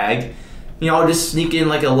 Probably got a bag. You know, just sneak in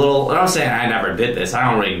like a little. And I'm saying I never did this.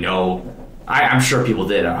 I don't really know. I'm sure people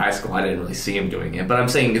did in high school. I didn't really see them doing it, but I'm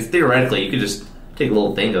saying it's theoretically you could just take a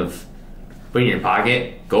little thing of put it in your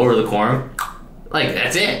pocket, go over to the corner, like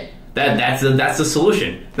that's it. That's the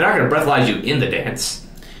solution. They're not going to breathalyze you in the dance.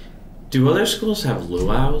 Do other schools have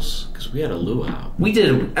luau's? Because we had a luau. We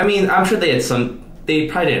did. I mean, I'm sure they had some. They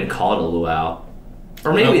probably didn't call it a luau,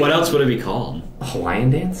 or maybe what else would it be called? A Hawaiian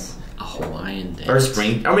dance. A Hawaiian dance. Or a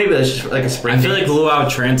spring. Or maybe that's just like a spring. I feel like luau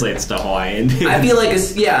translates to Hawaiian dance. I feel like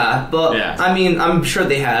it's but I mean, I'm sure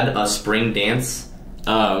they had a spring dance.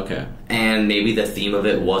 Oh, okay. And maybe the theme of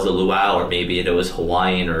it was a luau, or maybe it was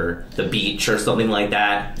Hawaiian or the beach or something like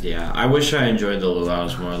that. Yeah, I wish I enjoyed the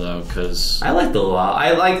luau's more though, because I like the luau.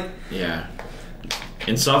 Yeah.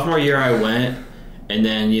 In sophomore year, I went, and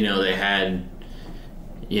then they had,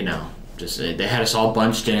 they had us all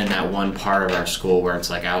bunched in that one part of our school where it's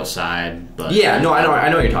like outside. But yeah, no, I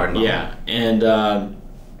know what you're talking about. Yeah, and I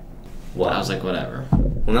was like, whatever.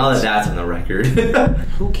 Well, now that that's on the record,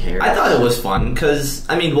 who cares? I thought it was fun because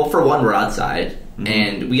I mean, well, for one, we're outside,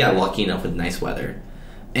 and we got lucky enough with nice weather.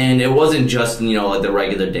 And it wasn't just like the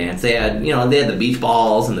regular dance. They had the beach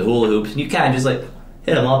balls and the hula hoops, and you kind of just like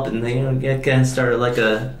hit them up, and they kind of started like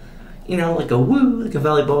a woo, like a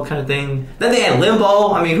volleyball kind of thing. Then they had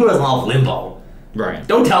limbo. I mean, who doesn't love limbo? Right.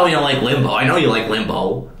 Don't tell me you don't like limbo. I know you like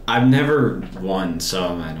limbo. I've never won, so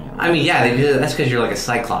I don't. I mean, yeah, that's because you're like a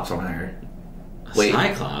cyclops over there. Wait,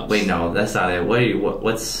 Cyclops? Wait, no, that's not it.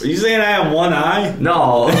 What's? Are you saying I have one eye?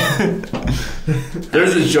 No.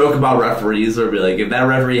 There's a joke about referees where it'd be like, if that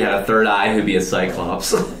referee had a third eye, he'd be a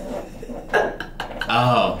cyclops.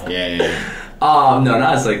 Oh, yeah. No,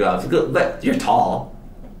 not a cyclops. But you're tall.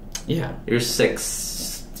 Yeah. You're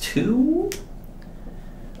 6'2"?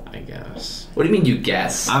 I guess. What do you mean you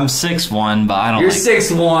guess? I'm 6'1", but I don't. You're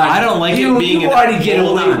 6'1". I don't like it being.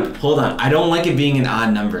 Hold on. I don't like it being an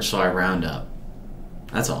odd number, so I round up.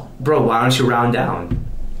 That's all. Bro, why don't you round down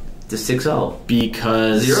to 6'0"?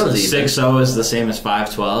 Because 6'0" is the same as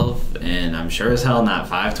 5'12", and I'm sure as hell not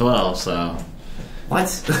 5'12", so... What?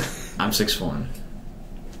 I'm 6'1".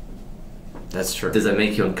 That's true. Does that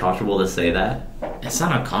make you uncomfortable to say that? It's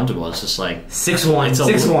not uncomfortable, it's just like... 6'1",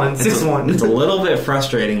 6'1". It's a little bit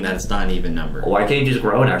frustrating that it's not an even number. Why can't you just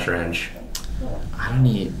grow an extra inch? I don't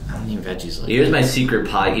need veggies like Here's that.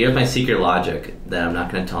 Here's my secret logic that I'm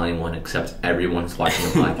not going to tell anyone except everyone who's watching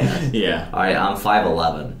the podcast. Yeah. Alright, I'm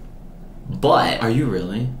 5'11". But... Are you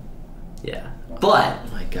really? Yeah. But...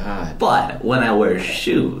 Oh my god. But when I wear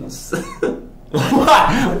shoes...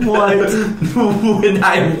 What? When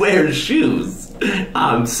I wear shoes,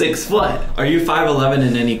 I'm 6 foot. Are you 5'11"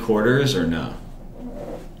 in any quarters or no?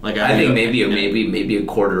 Like I think maybe a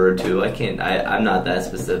quarter or two. I'm not that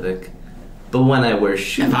specific. But when I wear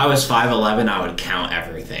shoes, if I was 5'11", I would count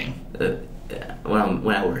everything.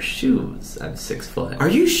 When I wear shoes, I'm 6 foot. Are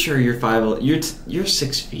you sure you're 5'11"? You're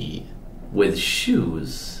 6 feet with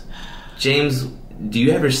shoes. James, do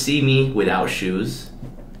you ever see me without shoes?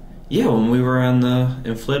 Yeah, when we were on the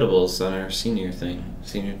inflatables on our senior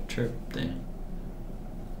trip thing.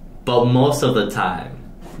 But most of the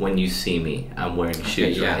time, when you see me, I'm wearing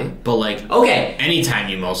shoes, right? But like, okay, anytime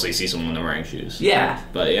you mostly see someone wearing shoes. Yeah.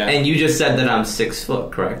 But yeah. And you just said that I'm 6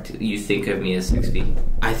 foot, correct? You think of me as 6 feet?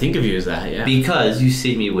 I think of you as that, yeah. Because you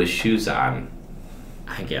see me with shoes on.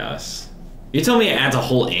 I guess. You tell me it adds a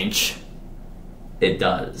whole inch? It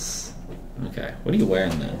does. Okay. What are you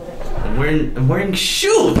wearing then? I'm wearing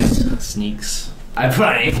shoes! Sneaks. I put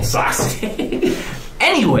on ankle socks.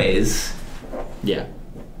 Anyways. Yeah.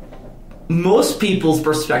 Most people's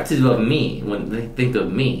perspective of me, when they think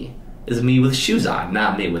of me, is me with shoes on,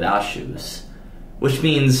 not me without shoes. Which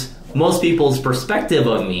means most people's perspective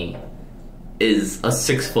of me is a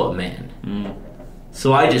 6 foot man.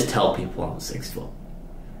 So I just tell people I'm 6 foot.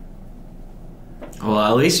 Well,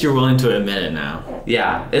 at least you're willing to admit it now.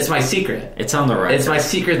 Yeah, it's my secret. It's on the record. It's my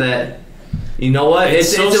secret that, you know what?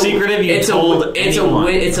 It's so secretive you told anyone.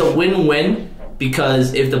 It's a win-win,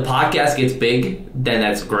 because if the podcast gets big, then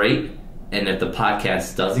that's great. And if the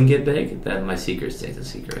podcast doesn't get big, then my secret stays a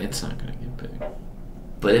secret. It's not going to get big.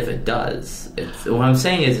 But if it does, what I'm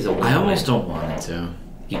saying is it's a win-win. I almost don't want it to.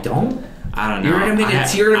 You don't? I don't know. You're gonna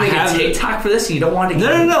make a TikTok for this, and you don't want to.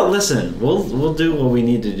 No. Listen, we'll do what we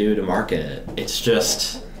need to do to market it. It's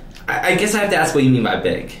just, I guess I have to ask what you mean by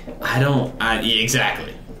big.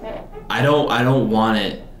 Exactly. I don't want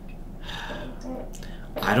it.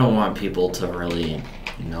 I don't want people to really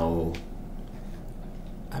know.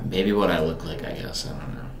 Maybe what I look like. I guess I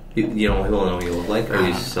don't know. You don't want people to know what you look like, or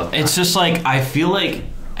you just it's just like I feel like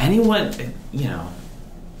anyone,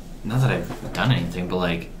 not that I've done anything, but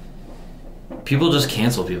like. People just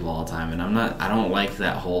cancel people all the time, and I don't like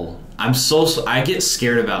that whole... I get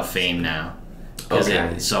scared about fame now.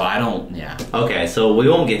 Okay. So I don't, yeah. Okay, so we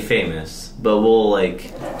won't get famous, but we'll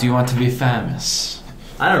Do you want to be famous?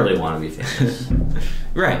 I don't really want to be famous.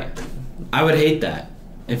 Right. I would hate that.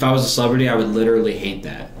 If I was a celebrity, I would literally hate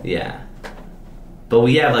that. Yeah. But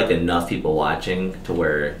we have enough people watching to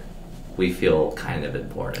where we feel kind of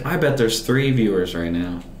important. I bet there's 3 viewers right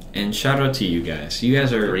now. And shout out to you guys. You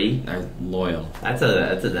guys are 3? Are loyal. That's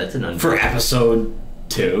an for episode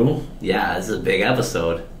 2. Yeah, it's a big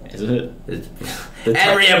episode. Is it?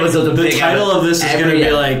 Every episode's a big episode. The title of this is going to be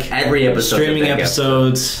every episode. Streaming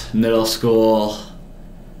episodes, middle school,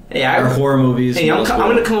 or horror movies. Hey, I'm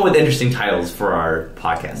going to come up with interesting titles for our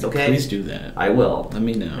podcast. Okay, please do that. I will. Let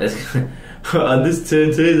me know. On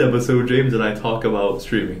today's episode, James and I talk about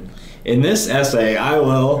streaming. In this essay,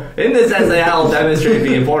 I'll demonstrate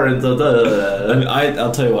the importance of the...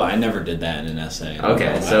 I'll tell you what, I never did that in an essay.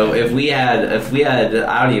 Okay, so if we had,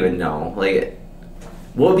 I don't even know, what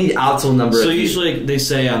would be the actual number of... So usually they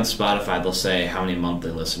say on Spotify, they'll say how many monthly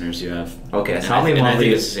listeners you have. Okay, so how many monthly... I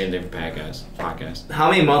think it's the same thing for podcast. How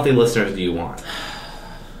many monthly listeners do you want?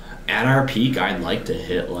 At our peak, I'd like to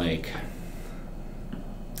hit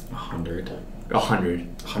 100.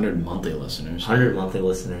 100 monthly listeners. 100 monthly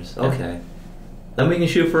listeners. Okay. Then we can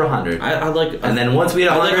shoot for 100. I'd like... And then once we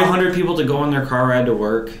have 100... I'd like 100 people to go on their car ride to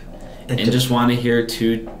work and just want to hear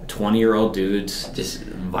 2 20-year-old dudes... Just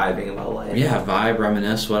vibing about life. Yeah, vibe,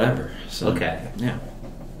 reminisce, whatever. So, okay. Yeah.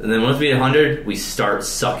 And then once we hit 100, we start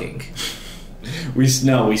sucking. we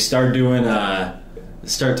start doing...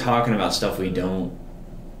 start talking about stuff we don't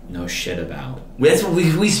know shit about. That's what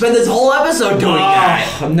we spent this whole episode doing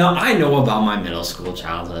that. No, I know about my middle school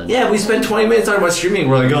childhood. Yeah, we spent 20 minutes talking about streaming.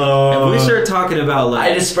 We're like, oh. And we started talking about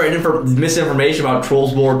I just spread misinformation about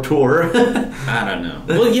Trolls World Tour. I don't know.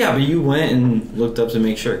 Well, yeah, but you went and looked up to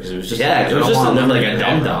make sure because it was just it was just a number like a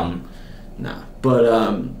dum dum. No, but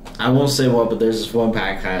I won't say what. But there's this one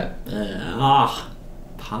podcast. The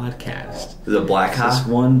Black Hat. This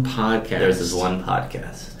one podcast. There's this one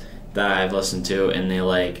podcast that I've listened to, and they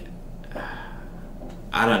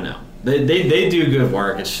I don't know. They do good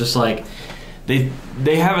work. It's just they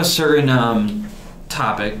have a certain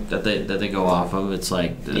topic that they go off of. It's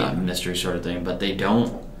a mystery sort of thing, but they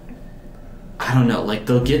don't. I don't know.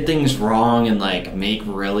 They'll get things wrong and make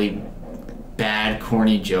really bad,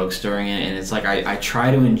 corny jokes during it, and it's I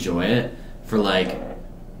try to enjoy it for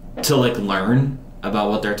to learn about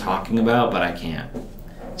what they're talking about, but I can't.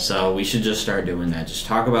 So we should just start doing that. Just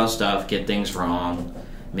talk about stuff, get things wrong,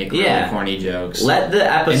 make really corny jokes. Let the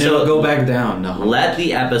episode... And it'll go back down. No. Let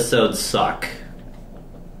the episode suck.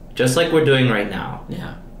 Just like we're doing right now.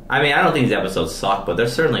 Yeah. I mean, I don't think these episodes suck, but they're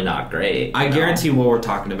certainly not great. I guarantee what we're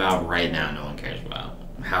talking about right now, no one cares about.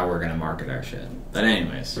 How we're going to market our shit. But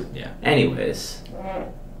anyways, yeah. Anyways.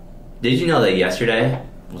 Did you know that yesterday...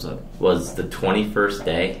 What's up? ...was the 21st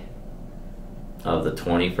day of the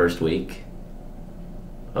 21st week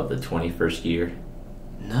of the 21st year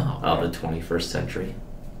of the 21st century.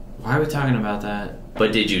 Why are we talking about that?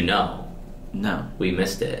 But did you know? No. We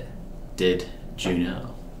missed it. Did you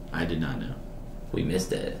know? I did not know. We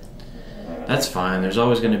missed it. That's fine. There's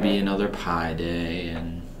always going to be another Pi Day,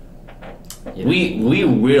 and we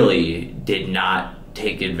really did not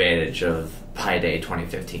take advantage of Pi Day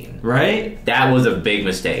 2015. Right? That was a big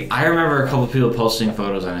mistake. I remember a couple people posting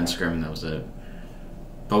photos on Instagram, and that was it.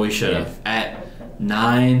 But we should have. At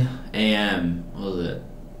 9 a.m., what was it?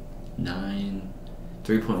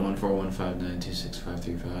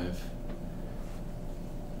 3.14159265535.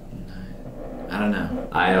 I don't know.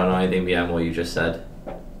 I don't know anything beyond what you just said.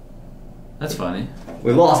 That's funny.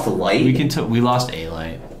 We lost the light. We lost a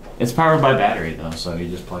light. It's powered by battery though, so you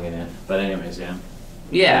just plug it in. But anyways, yeah.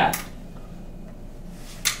 Yeah.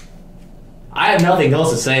 I have nothing else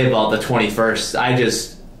to say about the 21st.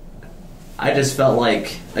 I just felt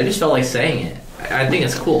like saying it. I think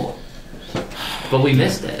it's cool, but we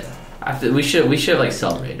missed it. We should like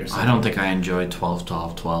celebrate or something. I don't think I enjoyed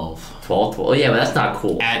 12-12-12. 12-12. Yeah, but that's not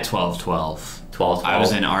cool. At 12-12. 12-12. I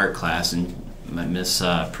was in art class and Miss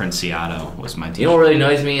Princiato was my teacher. You know what really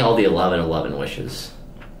annoys me? All the 11/11 wishes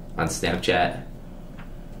on Snapchat.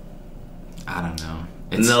 I don't know.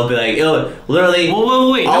 And they'll be like, literally.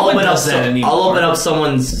 Wait. I'll open up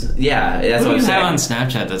someone's. Yeah, that's what I'm saying. Who on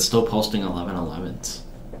Snapchat that's still posting 11/11s?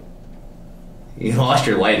 You lost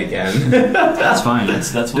your light again. That's fine.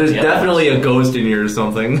 That's what. There's definitely a ghost in here or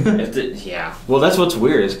something. Yeah. Well, that's what's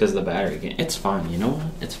weird is because the battery. It's fine. You know what?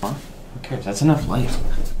 It's fine. Who cares? That's enough light.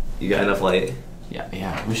 You got enough light?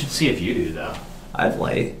 Yeah. We should see if you do though. I have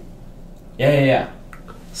light. Yeah.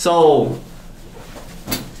 So,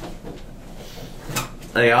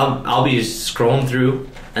 like, I'll be just scrolling through,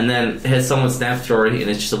 and then hit someone's Snap story, and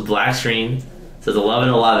it's just a black screen. Says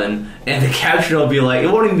 11/11, and the caption will be like, it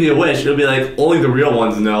won't even be a wish. It'll be like, only the real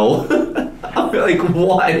ones know. I'll be like,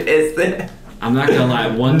 what is this? I'm not gonna lie.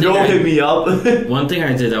 Don't hit me up. One thing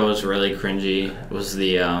I did that was really cringy was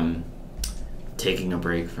the taking a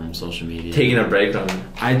break from social media. Taking a break from.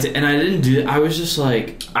 I didn't do it. I was just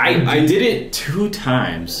like, I did it 2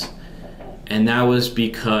 times, and that was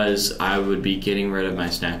because I would be getting rid of my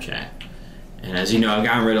Snapchat. And as you know, I've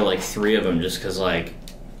gotten rid of like 3 of them just because like.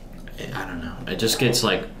 I don't know. It just gets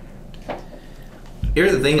like.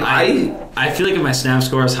 Here's the thing. I feel like if my Snap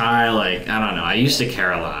score is high, like I don't know. I used to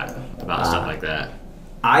care a lot about stuff like that.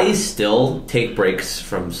 I still take breaks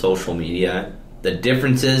from social media. The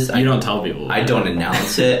difference is you don't tell people. I don't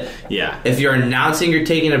announce it. Yeah. If you're announcing you're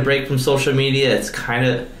taking a break from social media, it's kind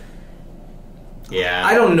of. Yeah.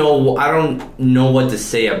 I don't know what to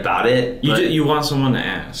say about it. You want someone to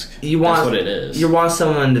ask. That's what it is. You want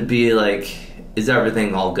someone to be like. Is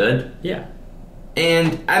everything all good? Yeah.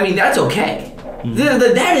 And, I mean, that's okay.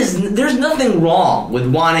 Mm-hmm. There's nothing wrong with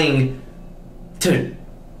wanting to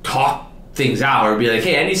talk things out or be like,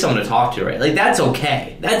 hey, I need someone to talk to, right? Like, that's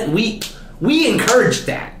okay. We encourage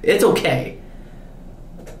that. It's okay.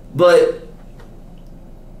 But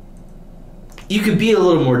you could be a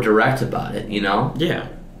little more direct about it, you know? Yeah.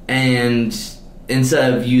 And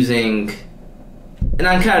instead of using... And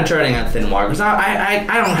I'm kind of treading on thin water because I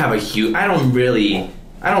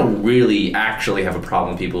don't really actually have a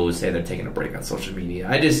problem with people who say they're taking a break on social media.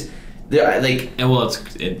 I don't know.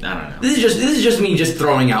 This is just me just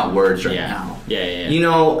throwing out words now. Yeah. You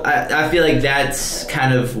know, I feel like that's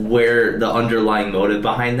kind of where the underlying motive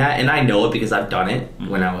behind that, and I know it because I've done it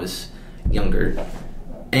when I was younger.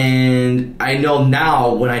 And I know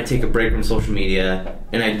now when I take a break from social media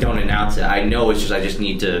and I don't announce it, I know it's just I just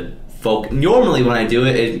need to focus. Normally when I do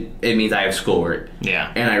it means I have schoolwork. Yeah.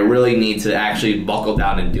 And I really need to actually buckle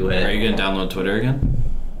down and do it. Are you going to download Twitter again?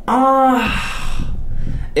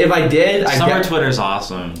 If I did, Summer Twitter's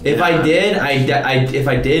awesome. If I did,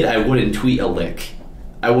 I wouldn't tweet a lick.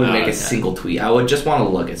 I wouldn't make a single tweet. I would just want to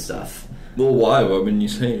look at stuff. Well, why? Why wouldn't you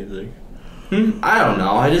say anything? I don't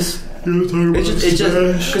know. It's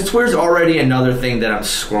just because Twitter's already another thing that I'm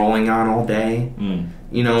scrolling on all day.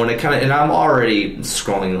 You know, and I'm already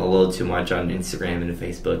scrolling a little too much on Instagram and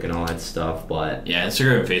Facebook and all that stuff. But yeah,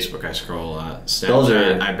 Instagram and Facebook I scroll a lot.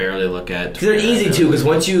 Snapchat I barely look at. Because they're easy too. Because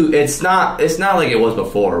once it's not like it was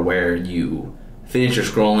before where you finish your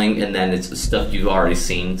scrolling and then it's stuff you've already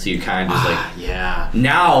seen. So you kind of just like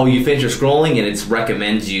Now you finish your scrolling and it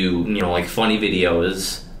recommends you like funny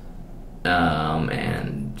videos.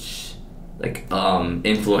 And like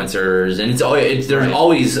influencers, and there's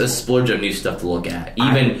always a splurge of new stuff to look at,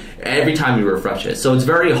 even every time you refresh it. So it's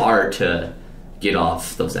very hard to get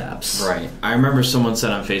off those apps. Right. I remember someone said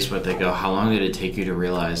on Facebook, they go, "How long did it take you to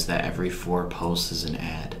realize that every 4 posts is an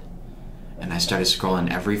ad?" And I started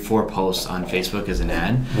scrolling. Every 4 posts on Facebook is an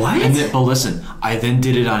ad. What? But listen, I then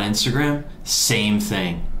did it on Instagram. Same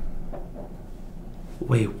thing.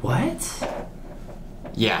 Wait, what?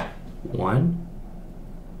 Yeah. 1,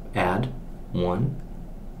 Add. 1,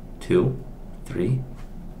 2, 3.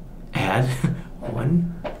 Add.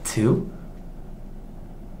 1, 2,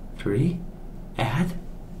 3. Add.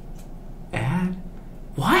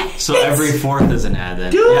 What? So every fourth is an ad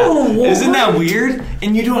then. Dude, yeah. Isn't that weird?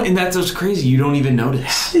 And and that's what's crazy. You don't even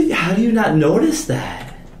notice. How do you not notice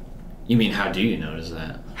that? You mean, how do you notice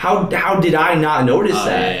that? How did I not notice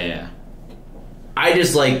that? Yeah. I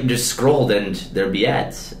just scrolled and there'd be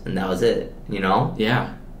ads and that was it, you know?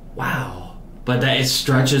 Yeah. Wow. But it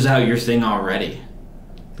stretches out your thing already.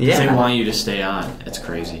 Yeah. They want you to stay on. It's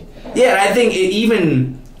crazy. Yeah, and I think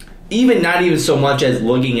even not even so much as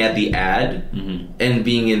looking at the ad and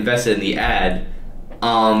being invested in the ad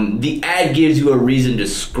gives you a reason to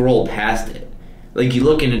scroll past it. Like, you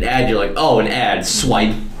look at an ad, you're like, oh, an ad,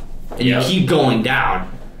 swipe, and you keep going down.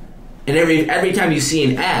 And every time you see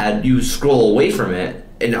an ad, you scroll away from it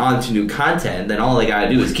and onto new content. Then all they gotta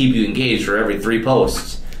do is keep you engaged for every 3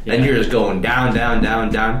 posts. Yeah. And you're just going down, down,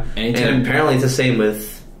 down, down. And apparently it's the same with...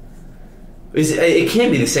 It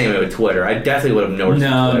can't be the same with Twitter. I definitely would have noticed.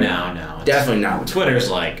 No. Definitely not.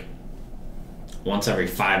 Twitter's like once every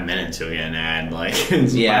 5 minutes you'll get an ad.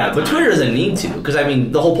 Yeah, but Twitter doesn't need to, because I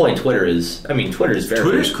mean the whole point of Twitter is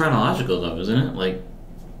Twitter's chronological though, isn't it? Like,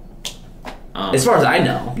 as far as I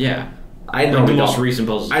know. Yeah. I normally the most recent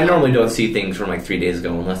posts. I normally don't see things from 3 days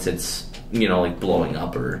ago unless it's blowing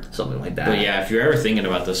up or something like that. But yeah, if you're ever thinking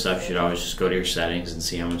about this stuff, you should always just go to your settings and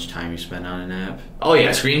see how much time you spend on an app. Oh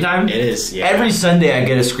yeah, screen time? It is, yeah. Every Sunday I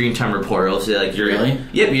get a screen time report. It'll say Really?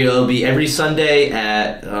 Yep, it'll be every Sunday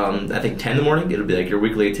at I think 10 in the morning. It'll be your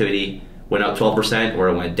weekly activity went up 12% or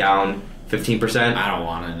it went down 15%. I don't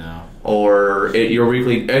want to know. Or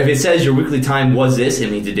if it says your weekly time was this, it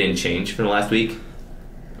means it didn't change from the last week.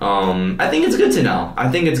 I think it's good to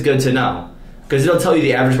know. Because it'll tell you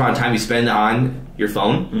the average amount of time you spend on your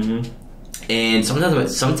phone. And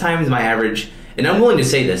sometimes my average, and I'm willing to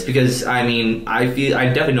say this because I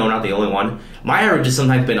definitely know I'm not the only one. My average has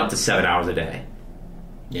sometimes been up to 7 hours a day.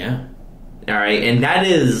 Yeah. All right, and that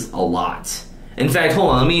is a lot. In fact,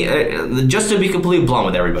 hold on. Let me just to be completely blunt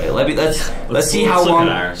with everybody. Let's see how long.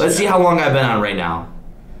 Let's see how long I've been on right now.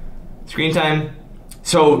 Screen time.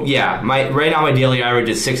 So yeah, right now my daily average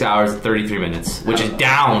is 6 hours and 33 minutes, which is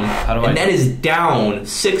down, that is down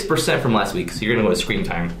 6% from last week. So you're gonna go to screen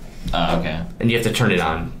time. Okay. And you have to turn it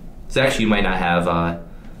on. So actually, you might not have.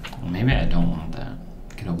 Maybe I don't want that.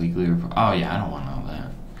 Get a weekly report. Oh yeah, I don't want all that.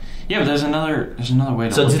 Yeah, but there's another way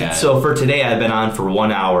to look at it. So for today, I've been on for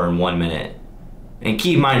 1 hour and 1 minute, and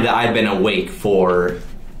keep in mind that I've been awake for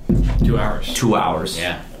 2 hours. 2 hours.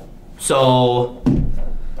 Yeah. So.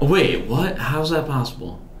 Wait, what? How's that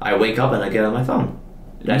possible? I wake up and I get on my phone.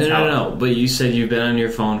 No. But you said you've been on your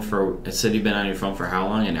phone for... It said you've been on your phone for how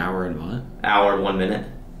long? An hour and what? Hour and 1 minute.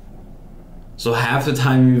 So half the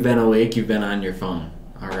time you've been awake, you've been on your phone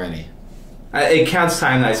already. It counts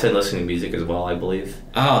time that I spend listening to music as well, I believe.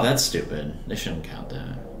 Oh, that's stupid. They shouldn't count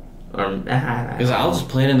that. Because I'll just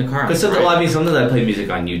play it in the car. Because sometimes I play music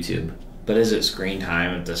on YouTube. But is it screen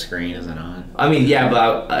time if the screen isn't on? I mean, yeah,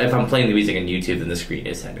 but if I'm playing the music on YouTube, then the screen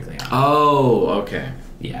is technically on. Oh, okay.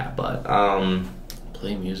 Yeah, but,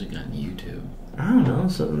 play music on YouTube. I don't know,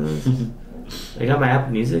 so... I got my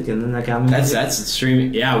Apple Music, and then I got my That's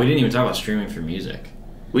streaming. Yeah, we didn't even talk about streaming for music.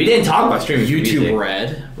 We didn't talk about streaming for music. YouTube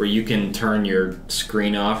Red, where you can turn your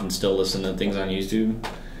screen off and still listen to things on YouTube.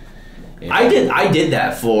 Yeah. I did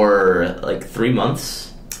that for, 3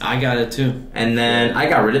 months. I got it, too. And then I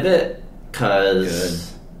got rid of it.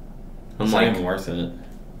 Because it's not even worth it.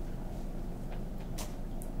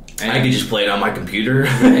 I could just play it on my computer.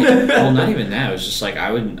 Right? Well, not even that. It was just I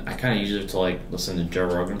kind of use it to listen to Joe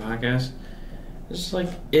Rogan podcast. It's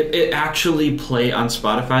just it actually play on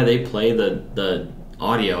Spotify. They play the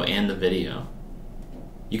audio and the video.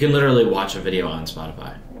 You can literally watch a video on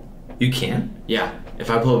Spotify. You can? Yeah. If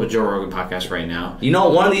I pull up a Joe Rogan podcast right now,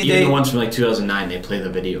 one of these days, even the ones from 2009, they play the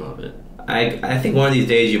video of it. I think one of these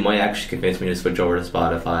days you might actually convince me to switch over to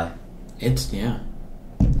Spotify. Yeah.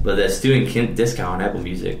 But that student discount on Apple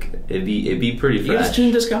Music, it'd be pretty fresh. You get a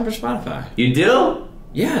student discount for Spotify. You do?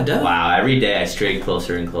 Yeah, it does. Wow, every day I stray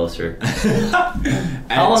closer and closer.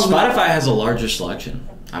 Spotify has a larger selection,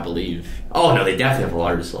 I believe. Oh no, they definitely have a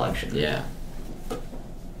larger selection. Yeah.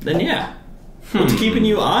 Then yeah. What's keeping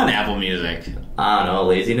you on Apple Music? I don't know,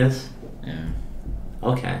 laziness? Yeah.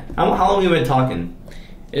 Okay. How long have we been talking?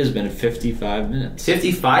 It has been 55 minutes.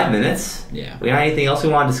 55 minutes? Yeah. We got anything else we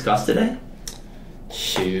want to discuss today?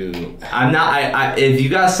 Shoot. I'm not... if you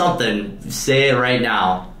got something, say it right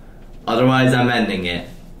now. Otherwise, I'm ending it.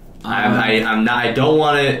 I'm not... I don't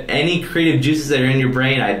want to... Any creative juices that are in your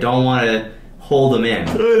brain, I don't want to hold them in.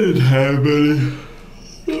 I didn't have any.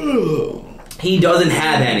 He doesn't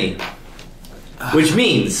have any. Which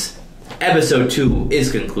means episode 2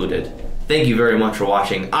 is concluded. Thank you very much for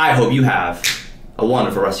watching. I hope you have a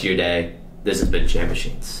wonderful rest of your day. This has been Jam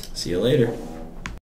Machines. See you later.